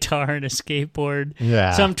and a guitar and a skateboard.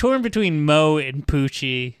 Yeah. So I'm torn between Mo and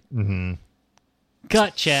Poochie. Mm-hmm.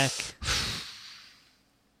 Gut check.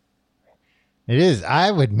 It is.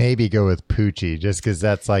 I would maybe go with Poochie just because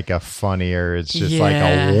that's like a funnier. It's just like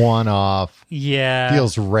Yeah. a one-off. Yeah.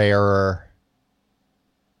 Feels rarer.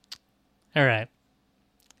 All right.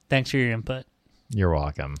 Thanks for your input. You're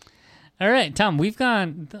welcome. All right, Tom,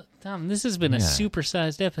 Tom, this has been a Yeah.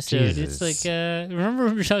 supersized episode. Jesus. It's like, remember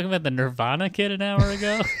we were talking about the Nirvana kid an hour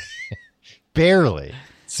ago? Barely.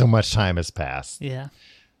 So much time has passed. Yeah.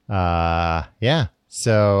 Yeah.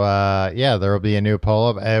 So there will be a new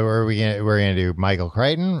poll. We're gonna do Michael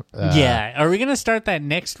Crichton. Yeah. Are we going to start that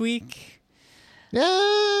next week? Yeah.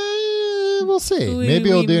 We'll see. We- Maybe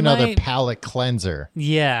we'll we do another might- palate cleanser.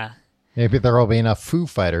 Yeah. Maybe there will be enough Foo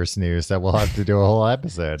Fighters news that we'll have to do a whole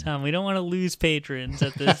episode. Tom, we don't want to lose patrons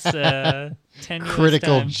at this tenuous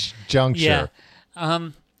Critical time. juncture. Yeah.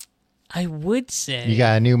 I would say... You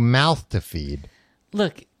got a new mouth to feed.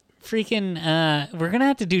 Look, freaking, we're going to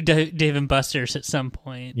have to do Dave and Buster's at some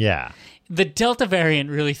point. Yeah. The Delta variant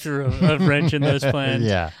really threw a wrench in those plans.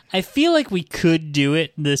 Yeah. I feel like we could do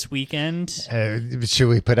it this weekend. Should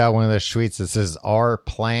we put out one of those tweets that says our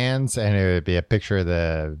plans, and it would be a picture of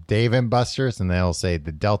the Dave and Buster's, and they'll say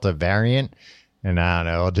the Delta variant, and I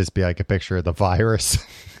don't know, it'll just be like a picture of the virus.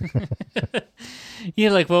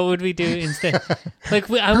 Yeah, like what would we do instead? Like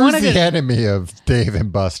I Who's want to the go. enemy of Dave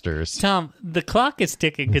and Buster's? Tom, the clock is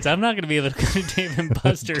ticking because I'm not going to be able to go to Dave and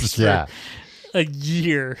Buster's for Yeah. a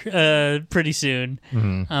year pretty soon.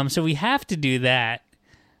 So we have to do that.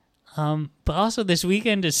 But also this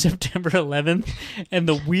weekend is September 11th, and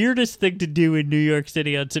the weirdest thing to do in New York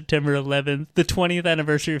City on September 11th, the 20th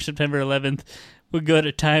anniversary of September 11th, would go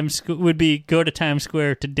to Times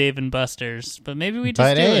Square to Dave and Buster's. But maybe we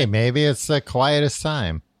just do it. Maybe it's the quietest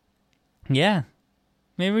time. Yeah,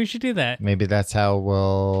 maybe we should do that. Maybe that's how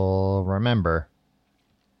we'll remember.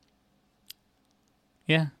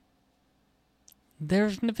 Yeah.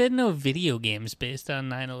 There's been no video games based on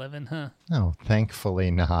 9/11, huh? No,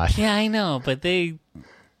 thankfully not. Yeah, I know, but they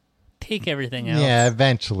take everything else. Yeah,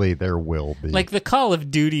 eventually there will be. Like the Call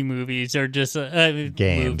of Duty movies are just Games,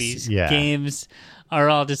 movies. yeah. Games are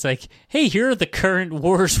all just like, hey, here are the current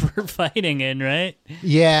wars we're fighting in, right?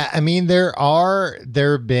 Yeah, I mean, I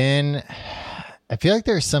feel like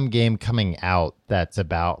there's some game coming out that's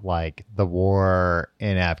about like the war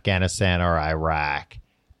in Afghanistan or Iraq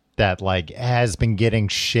that like has been getting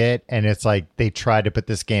shit, and it's like they tried to put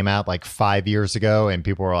this game out like 5 years ago and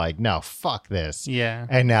people were like, no, fuck this. Yeah.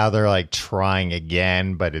 And now they're like trying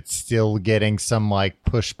again, but it's still getting some like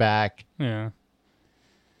pushback. Yeah.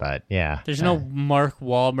 But yeah. There's no Mark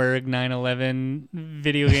Wahlberg 9/11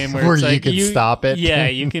 video game where, Where it's you like can stop it? Yeah,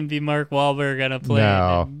 you can be Mark Wahlberg on a plane.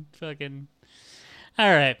 No. And fucking.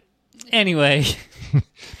 All right. Anyway.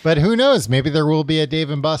 But who knows? Maybe there will be a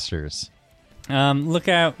Dave and Buster's. Look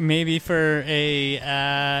out maybe for a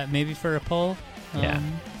poll. Yeah.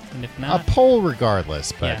 And if A not, poll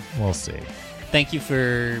regardless, but Yeah. we'll see. thank you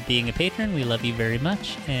for being a patron. We love you very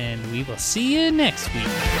much, and we will see you next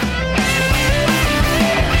week.